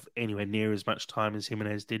didn't have anywhere near as much time as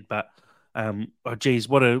Jimenez did. But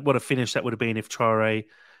what a finish that would have been if Traore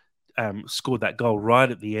scored that goal right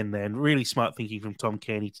at the end there. And really smart thinking from Tom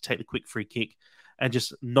Kearney to take the quick free kick and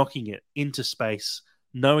just knocking it into space,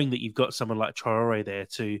 knowing that you've got someone like Traore there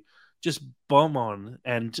to just bomb on,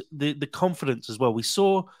 and the confidence as well. We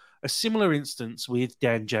saw a similar instance with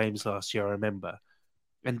Dan James last year, I remember.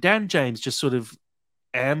 And Dan James just sort of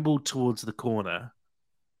ambled towards the corner,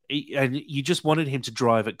 and you just wanted him to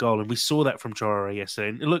drive at goal. And we saw that from Traore yesterday.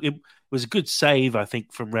 And look, it was a good save, I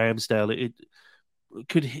think, from Ramsdale.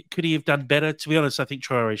 Could he have done better? To be honest, I think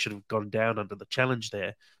Traore should have gone down under the challenge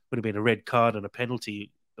there. Would have been a red card and a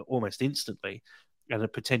penalty almost instantly, and a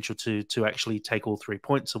potential to actually take all 3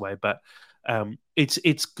 points away. But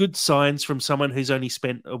it's good signs from someone who's only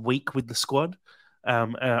spent a week with the squad.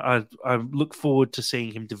 I look forward to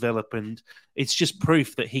seeing him develop, and it's just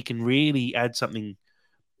proof that he can really add something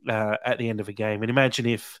at the end of a game. And imagine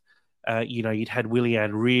if You'd had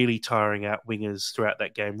Willian really tiring out wingers throughout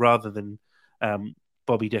that game rather than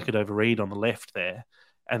Bobby Decordova-Reid on the left there.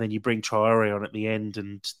 And then you bring Traore on at the end,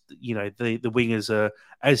 and the wingers are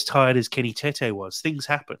as tired as Kenny Tete was. Things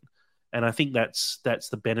happen, and I think that's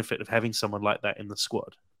the benefit of having someone like that in the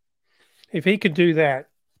squad. If he could do that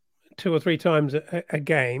 2 or 3 times a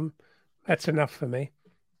game, that's enough for me.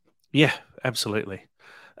 Yeah, absolutely.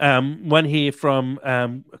 One here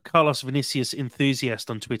from Carlos Vinicius Enthusiast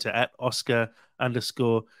on Twitter at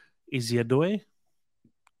Oscar_Isiadoy.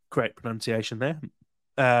 Great pronunciation there.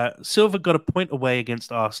 Silva got a point away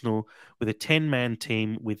against Arsenal with a 10-man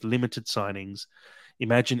team with limited signings.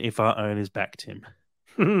 Imagine if our owners backed him.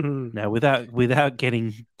 Now, without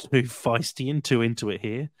getting too feisty and too into it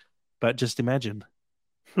here, but just imagine.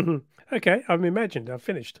 Okay, I've imagined. I've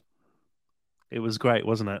finished. It was great,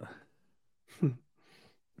 wasn't it?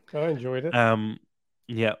 I enjoyed it.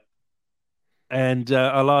 Yeah. And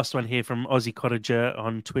our last one here from Aussie Cottager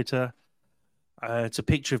on Twitter. It's a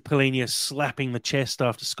picture of Polinia slapping the chest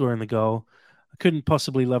after scoring the goal. I couldn't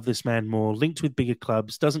possibly love this man more. Linked with bigger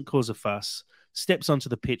clubs, doesn't cause a fuss, steps onto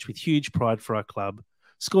the pitch with huge pride for our club,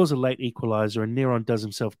 scores a late equaliser, and Neron does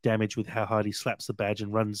himself damage with how hard he slaps the badge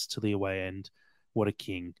and runs to the away end. What a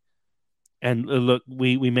king. And look,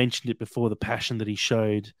 we mentioned it before, the passion that he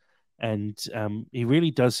showed, and he really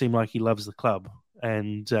does seem like he loves the club.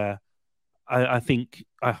 And I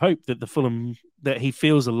hope that he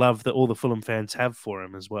feels the love that all the Fulham fans have for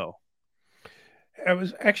him as well. It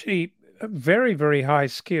was actually a very, very high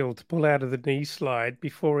skill to pull out of the knee slide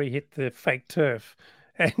before he hit the fake turf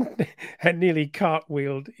and nearly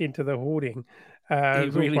cartwheeled into the hoarding.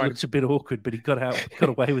 It really looked a bit awkward, but he got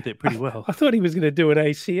away with it pretty well. I thought he was going to do an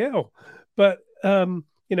ACL, but for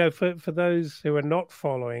those who are not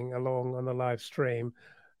following along on the live stream,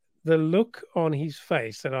 the look on his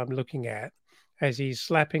face that I'm looking at as he's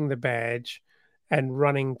slapping the badge and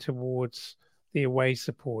running towards the away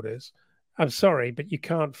supporters. I'm sorry, but you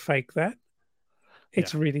can't fake that.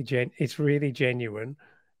 It's really genuine.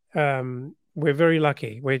 We're very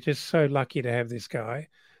lucky. We're just so lucky to have this guy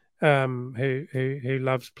who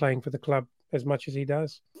loves playing for the club as much as he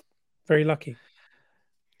does. Very lucky.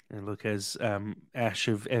 And look, as Ash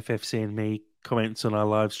of FFC and me comments on our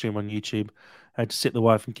live stream on YouTube, I had to sit the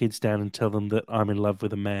wife and kids down and tell them that I'm in love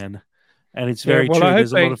with a man. And it's very true.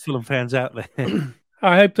 There's a lot of Fulham fans out there.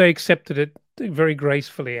 I hope they accepted it very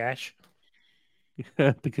gracefully, Ash.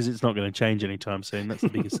 Because it's not going to change anytime soon. That's the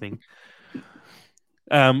biggest thing.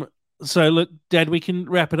 So look, Dad, we can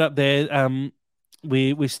wrap it up there.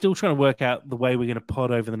 We're still trying to work out the way we're going to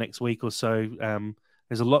pod over the next week or so.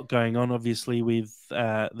 There's a lot going on, obviously, with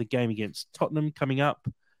the game against Tottenham coming up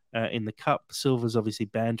in the Cup. Silva's obviously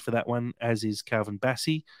banned for that one, as is Calvin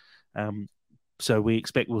Bassey. So we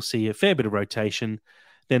expect we'll see a fair bit of rotation.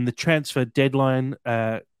 Then the transfer deadline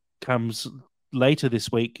comes later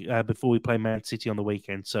this week before we play Man City on the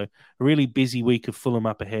weekend. So a really busy week of Fulham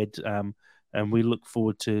up ahead. And we look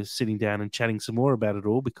forward to sitting down and chatting some more about it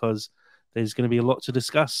all, because there's going to be a lot to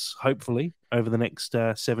discuss, hopefully, over the next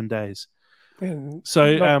 7 days. And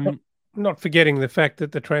so not forgetting the fact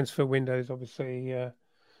that the transfer window is obviously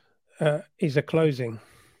is a closing.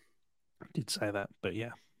 I did say that, but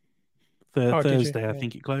yeah. Thursday, I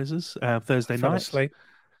think it closes. Thursday night. Asleep.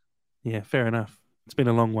 Yeah, fair enough. It's been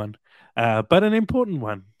a long one, but an important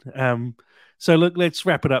one. So look, let's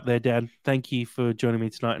wrap it up there, Dad. Thank you for joining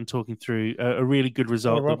me tonight and talking through a really good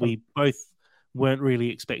result that we both weren't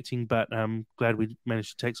really expecting, but I'm glad we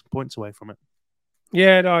managed to take some points away from it.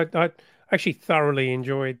 Yeah, no, I actually thoroughly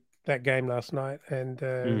enjoyed that game last night, and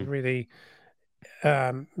really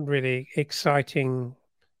exciting,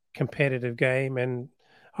 competitive game, and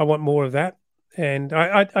I want more of that. And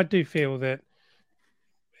I do feel that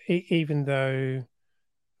even though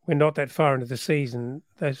we're not that far into the season,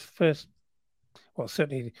 those first, well,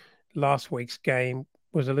 certainly last week's game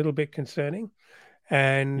was a little bit concerning,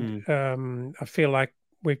 and I feel like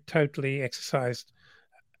we've totally exercised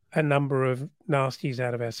a number of nasties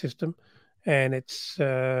out of our system, and it's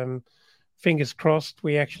fingers crossed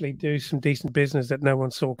we actually do some decent business that no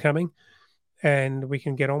one saw coming, and we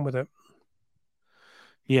can get on with it.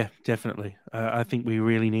 Yeah, definitely. I think we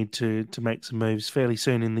really need to make some moves fairly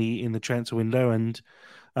soon in the transfer window, and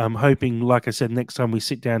I'm hoping, like I said, next time we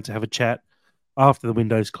sit down to have a chat after the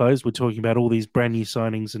window's closed, we're talking about all these brand new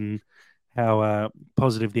signings and how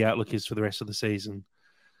positive the outlook is for the rest of the season.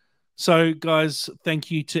 So, guys, thank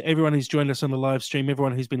you to everyone who's joined us on the live stream,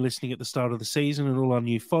 everyone who's been listening at the start of the season, and all our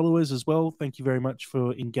new followers as well. Thank you very much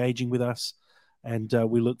for engaging with us, and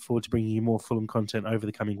we look forward to bringing you more Fulham content over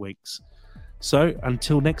the coming weeks. So,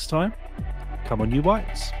 until next time, come on, you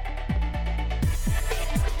Whites.